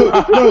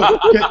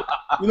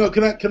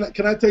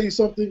 Can I tell you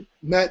something?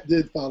 Matt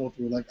did follow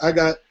through. Like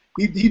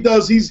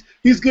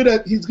he's good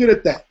at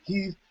that.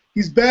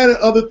 He's bad at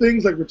other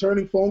things like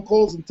returning phone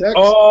calls and texts.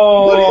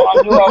 Oh,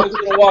 I knew I was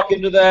going to walk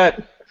into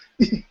that.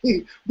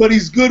 But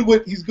he's good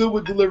with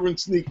delivering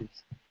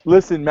sneakers.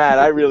 Listen, Matt,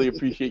 I really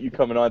appreciate you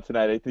coming on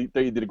tonight. I think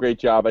you did a great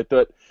job. I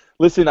don't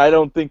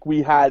think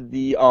we had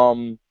the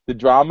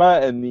drama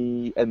and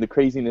the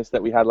craziness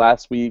that we had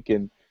last week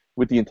and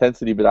with the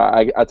intensity, but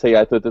I'll tell you,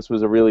 I thought this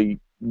was a really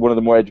one of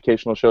the more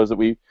educational shows that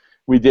we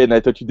did, and I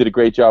thought you did a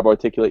great job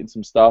articulating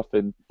some stuff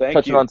and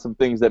touching on some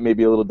things that may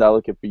be a little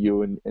delicate for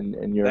you and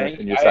your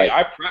site.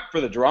 I prepped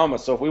for the drama,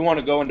 so if we want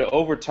to go into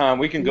overtime,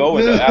 we can go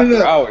into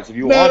after hours if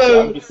you want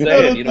to. I'm just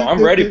saying,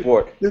 I'm ready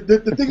for it.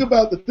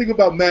 The thing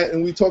about Matt,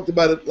 and we talked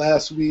about it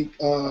last week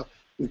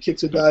with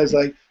Kicks or Dies,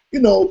 like,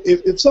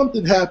 if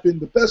something happened,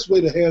 the best way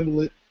to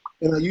handle it,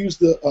 and I use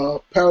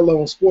the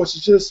parallel in sports,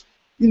 is just,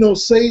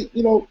 say,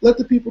 let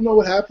the people know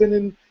what happened,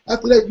 and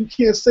after that, you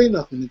can't say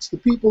nothing. It's the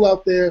people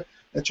out there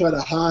that try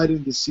to hide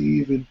and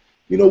deceive, and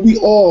we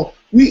all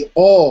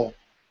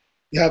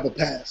have a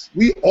past.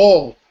 We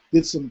all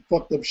did some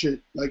fucked up shit,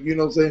 like what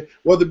I'm saying,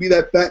 whether it be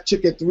that fat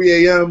chick at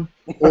 3 a.m.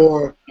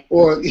 or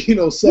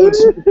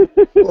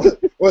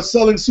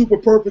selling super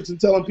perfects and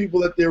telling people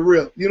that they're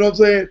real. You know what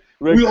I'm saying?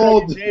 We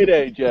all did,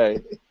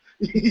 AJ.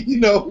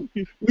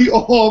 We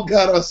all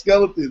got our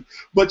skeletons.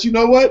 But you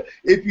know what?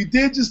 If you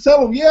did, just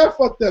tell them, yeah,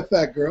 fuck that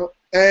fat girl,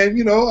 and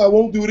I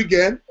won't do it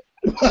again.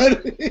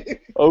 But,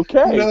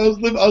 okay. I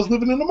was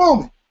living in the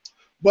moment.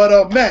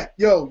 But Matt,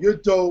 you're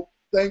dope.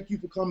 Thank you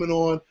for coming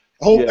on.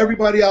 I hope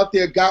everybody out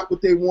there got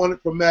what they wanted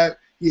from Matt.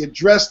 He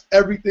addressed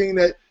everything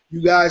that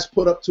you guys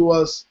put up to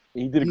us.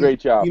 He did a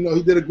great job. He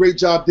did a great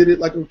job. Did it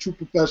like a true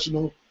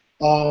professional.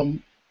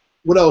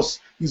 What else?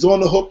 He's on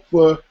the hook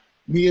for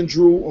me and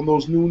Drew on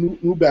those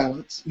New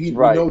Balance. We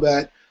know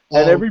that.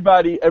 And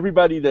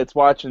everybody that's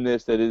watching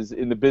this that is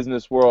in the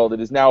business world,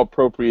 it is now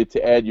appropriate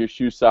to add your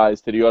shoe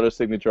size to the auto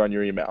signature on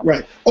your email.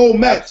 Right. Oh,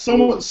 Matt,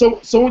 someone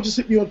just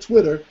hit me on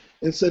Twitter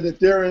and said that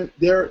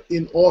they're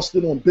in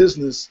Austin on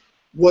business.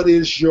 What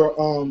is your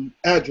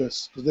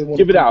address? Because they want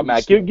give it out,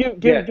 Matt.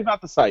 Give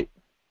out the site.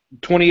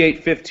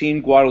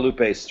 2815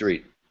 Guadalupe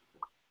Street.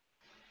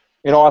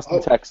 In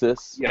Austin,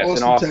 Texas. Yes,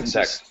 in Austin,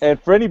 Texas.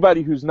 And for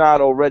anybody who's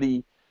not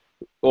already,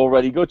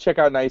 go check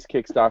out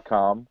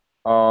nicekicks.com.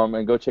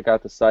 And go check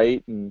out the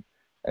site and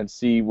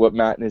see what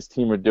Matt and his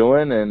team are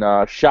doing, and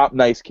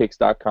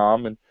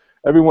shopnicekicks.com. And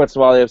every once in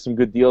a while they have some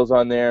good deals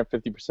on there,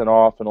 50%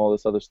 off and all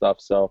this other stuff.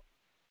 So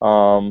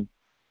go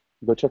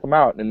check them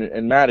out.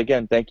 And Matt,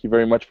 again, thank you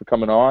very much for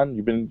coming on.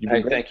 You've been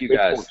great. Thank you,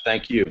 guys.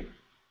 Thank you.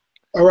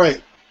 All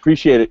right.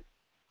 Appreciate it.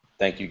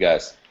 Thank you,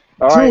 guys.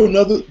 All Drew,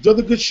 right.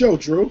 another good show,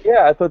 Drew.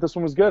 Yeah, I thought this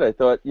one was good. I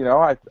thought,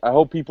 I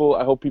hope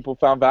people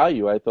found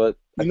value. You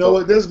know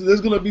what? There's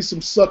gonna be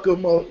some sucker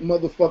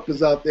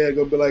motherfuckers out there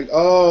gonna be like,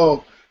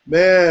 oh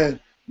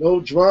man, no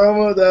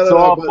drama. But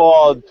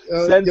softball.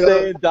 yo,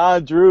 Sensei and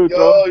Don Drew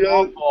throwing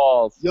yo,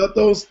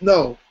 softballs.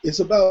 no, it's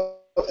about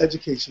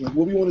education. Like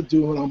what we want to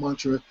do, and our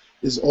mantra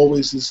is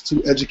always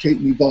to educate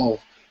and evolve.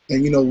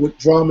 And with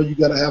drama, you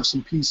got to have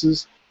some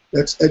pieces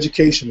that's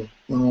educational.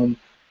 And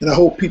I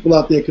hope people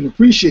out there can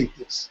appreciate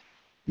this.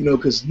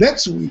 Because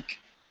next week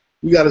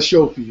we got a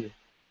show for you.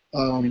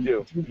 We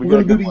do.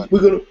 We're gonna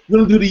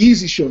do the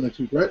Yeezy show next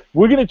week, right?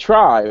 We're gonna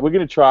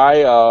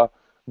try.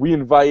 We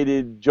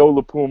invited Joe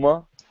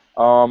LaPuma.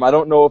 I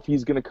don't know if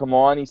he's gonna come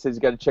on. He says he's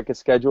got to check his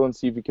schedule and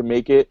see if he can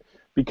make it.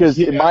 Because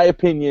in my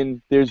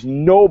opinion, there's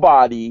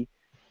nobody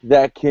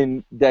that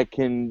can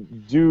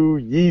do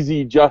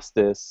Yeezy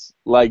justice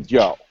like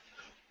Joe.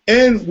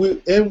 And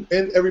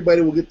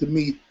everybody will get to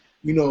meet,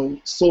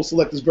 Soul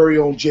Selector's very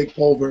own Jake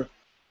Pulver,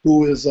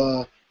 who is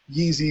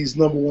Yeezy's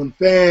 #1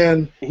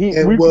 fan. We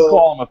could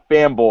call him a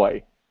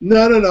fanboy.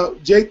 No.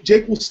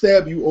 Jake will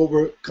stab you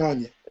over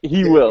Kanye.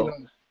 He will.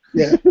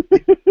 Yeah.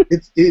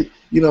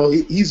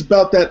 He's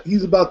about that.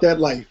 He's about that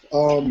life.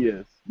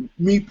 Yes.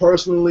 Me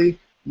personally,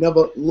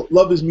 never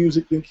love his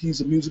music. Think he's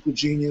a musical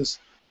genius.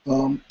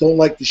 Don't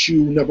like the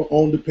shoe. Never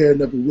owned a pair.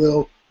 Never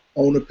will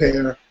own a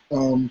pair.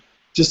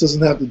 Just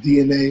doesn't have the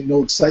DNA.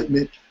 No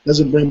excitement.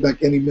 Doesn't bring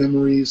back any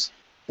memories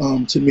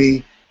to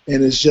me.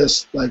 And it's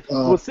just like.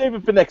 We'll save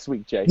it for next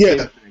week, Jay.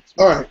 Yeah.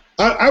 All right.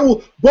 I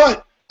will.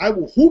 But I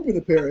will hoop in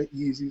a pair of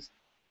Yeezys.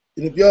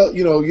 And if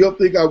y'all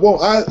think I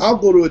won't, I'll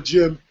go to a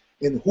gym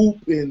and hoop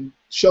and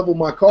shovel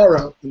my car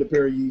out in a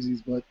pair of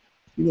Yeezys. But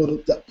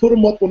to put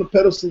them up on the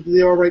pedestal that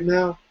they are right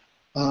now,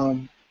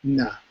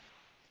 nah.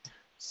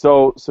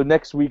 So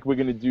next week we're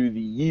gonna do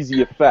the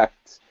Yeezy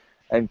effect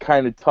and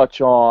kind of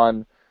touch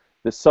on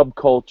the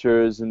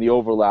subcultures and the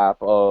overlap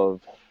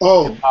of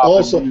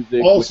also,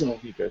 music with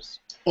sneakers.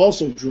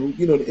 Also, Drew,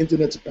 the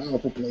internet's a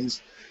powerful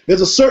place.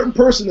 There's a certain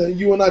person that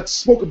you and I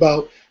spoke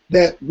about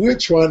that we're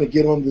trying to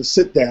get on the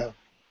Sitdown.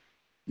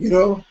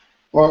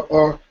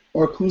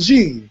 Our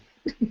cuisine.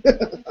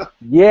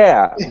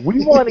 Yeah,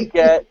 we want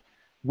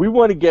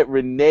to get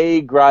Renee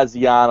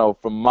Graziano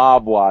from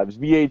Mob Wives,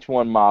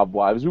 VH1 Mob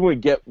Wives. We want to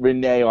get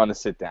Renee on a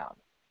Sitdown.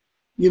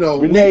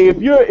 Renee,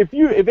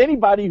 if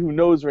anybody who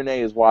knows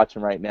Renee is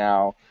watching right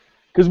now,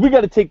 because we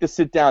got to take the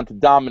Sitdown to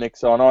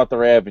Dominic's on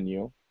Arthur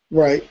Avenue.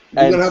 Right.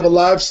 We're gonna have a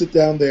live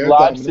sit-down there.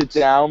 Live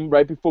sit-down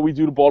right before we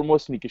do the Baltimore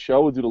Sneaker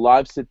Show. We'll do the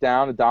live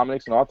sit-down at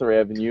Dominic's on Arthur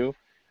Avenue,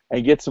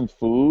 and get some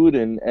food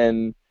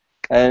and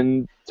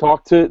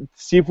talk to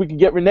see if we can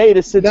get Renee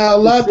to sit. Now a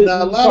lot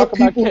of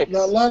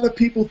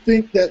people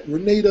think that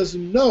Renee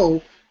doesn't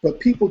know,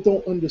 but people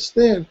don't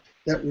understand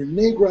that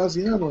Renee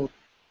Graziano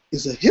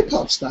is a hip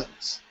hop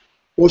stylist,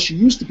 or she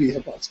used to be a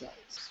hip hop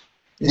stylist.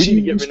 We need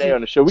to get Renee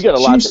on the show. We got a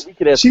lot. We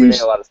could ask Renee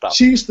a lot of stuff.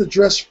 She used to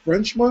dress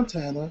French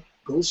Montana,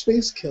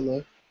 Ghostface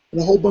Killer,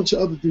 and a whole bunch of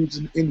other dudes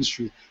in the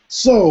industry.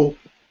 So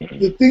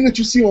the thing that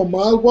you see on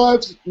Mob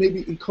Wives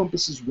maybe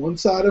encompasses one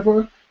side of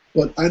her,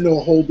 but I know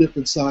a whole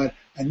different side.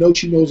 I know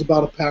she knows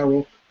about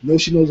apparel. I know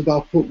she knows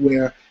about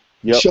footwear.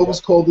 The show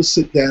is called The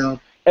Sit Down.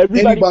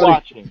 Everybody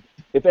watching,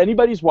 if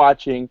anybody's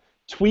watching,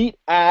 tweet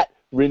at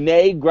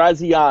Renee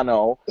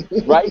Graziano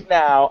right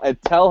now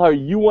and tell her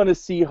you want to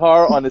see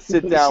her on a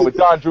Sit Down with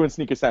Don Drew and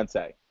Sneaker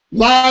Sensei.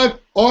 Live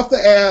Arthur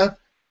Ave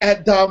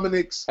at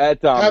Dominic's.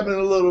 Having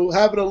a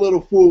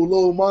little food, a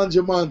little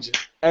manja.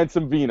 And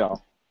some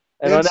vino.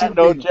 And on that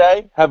note,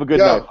 Jay, have a good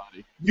night,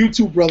 buddy. You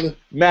too, brother.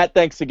 Matt,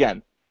 thanks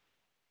again.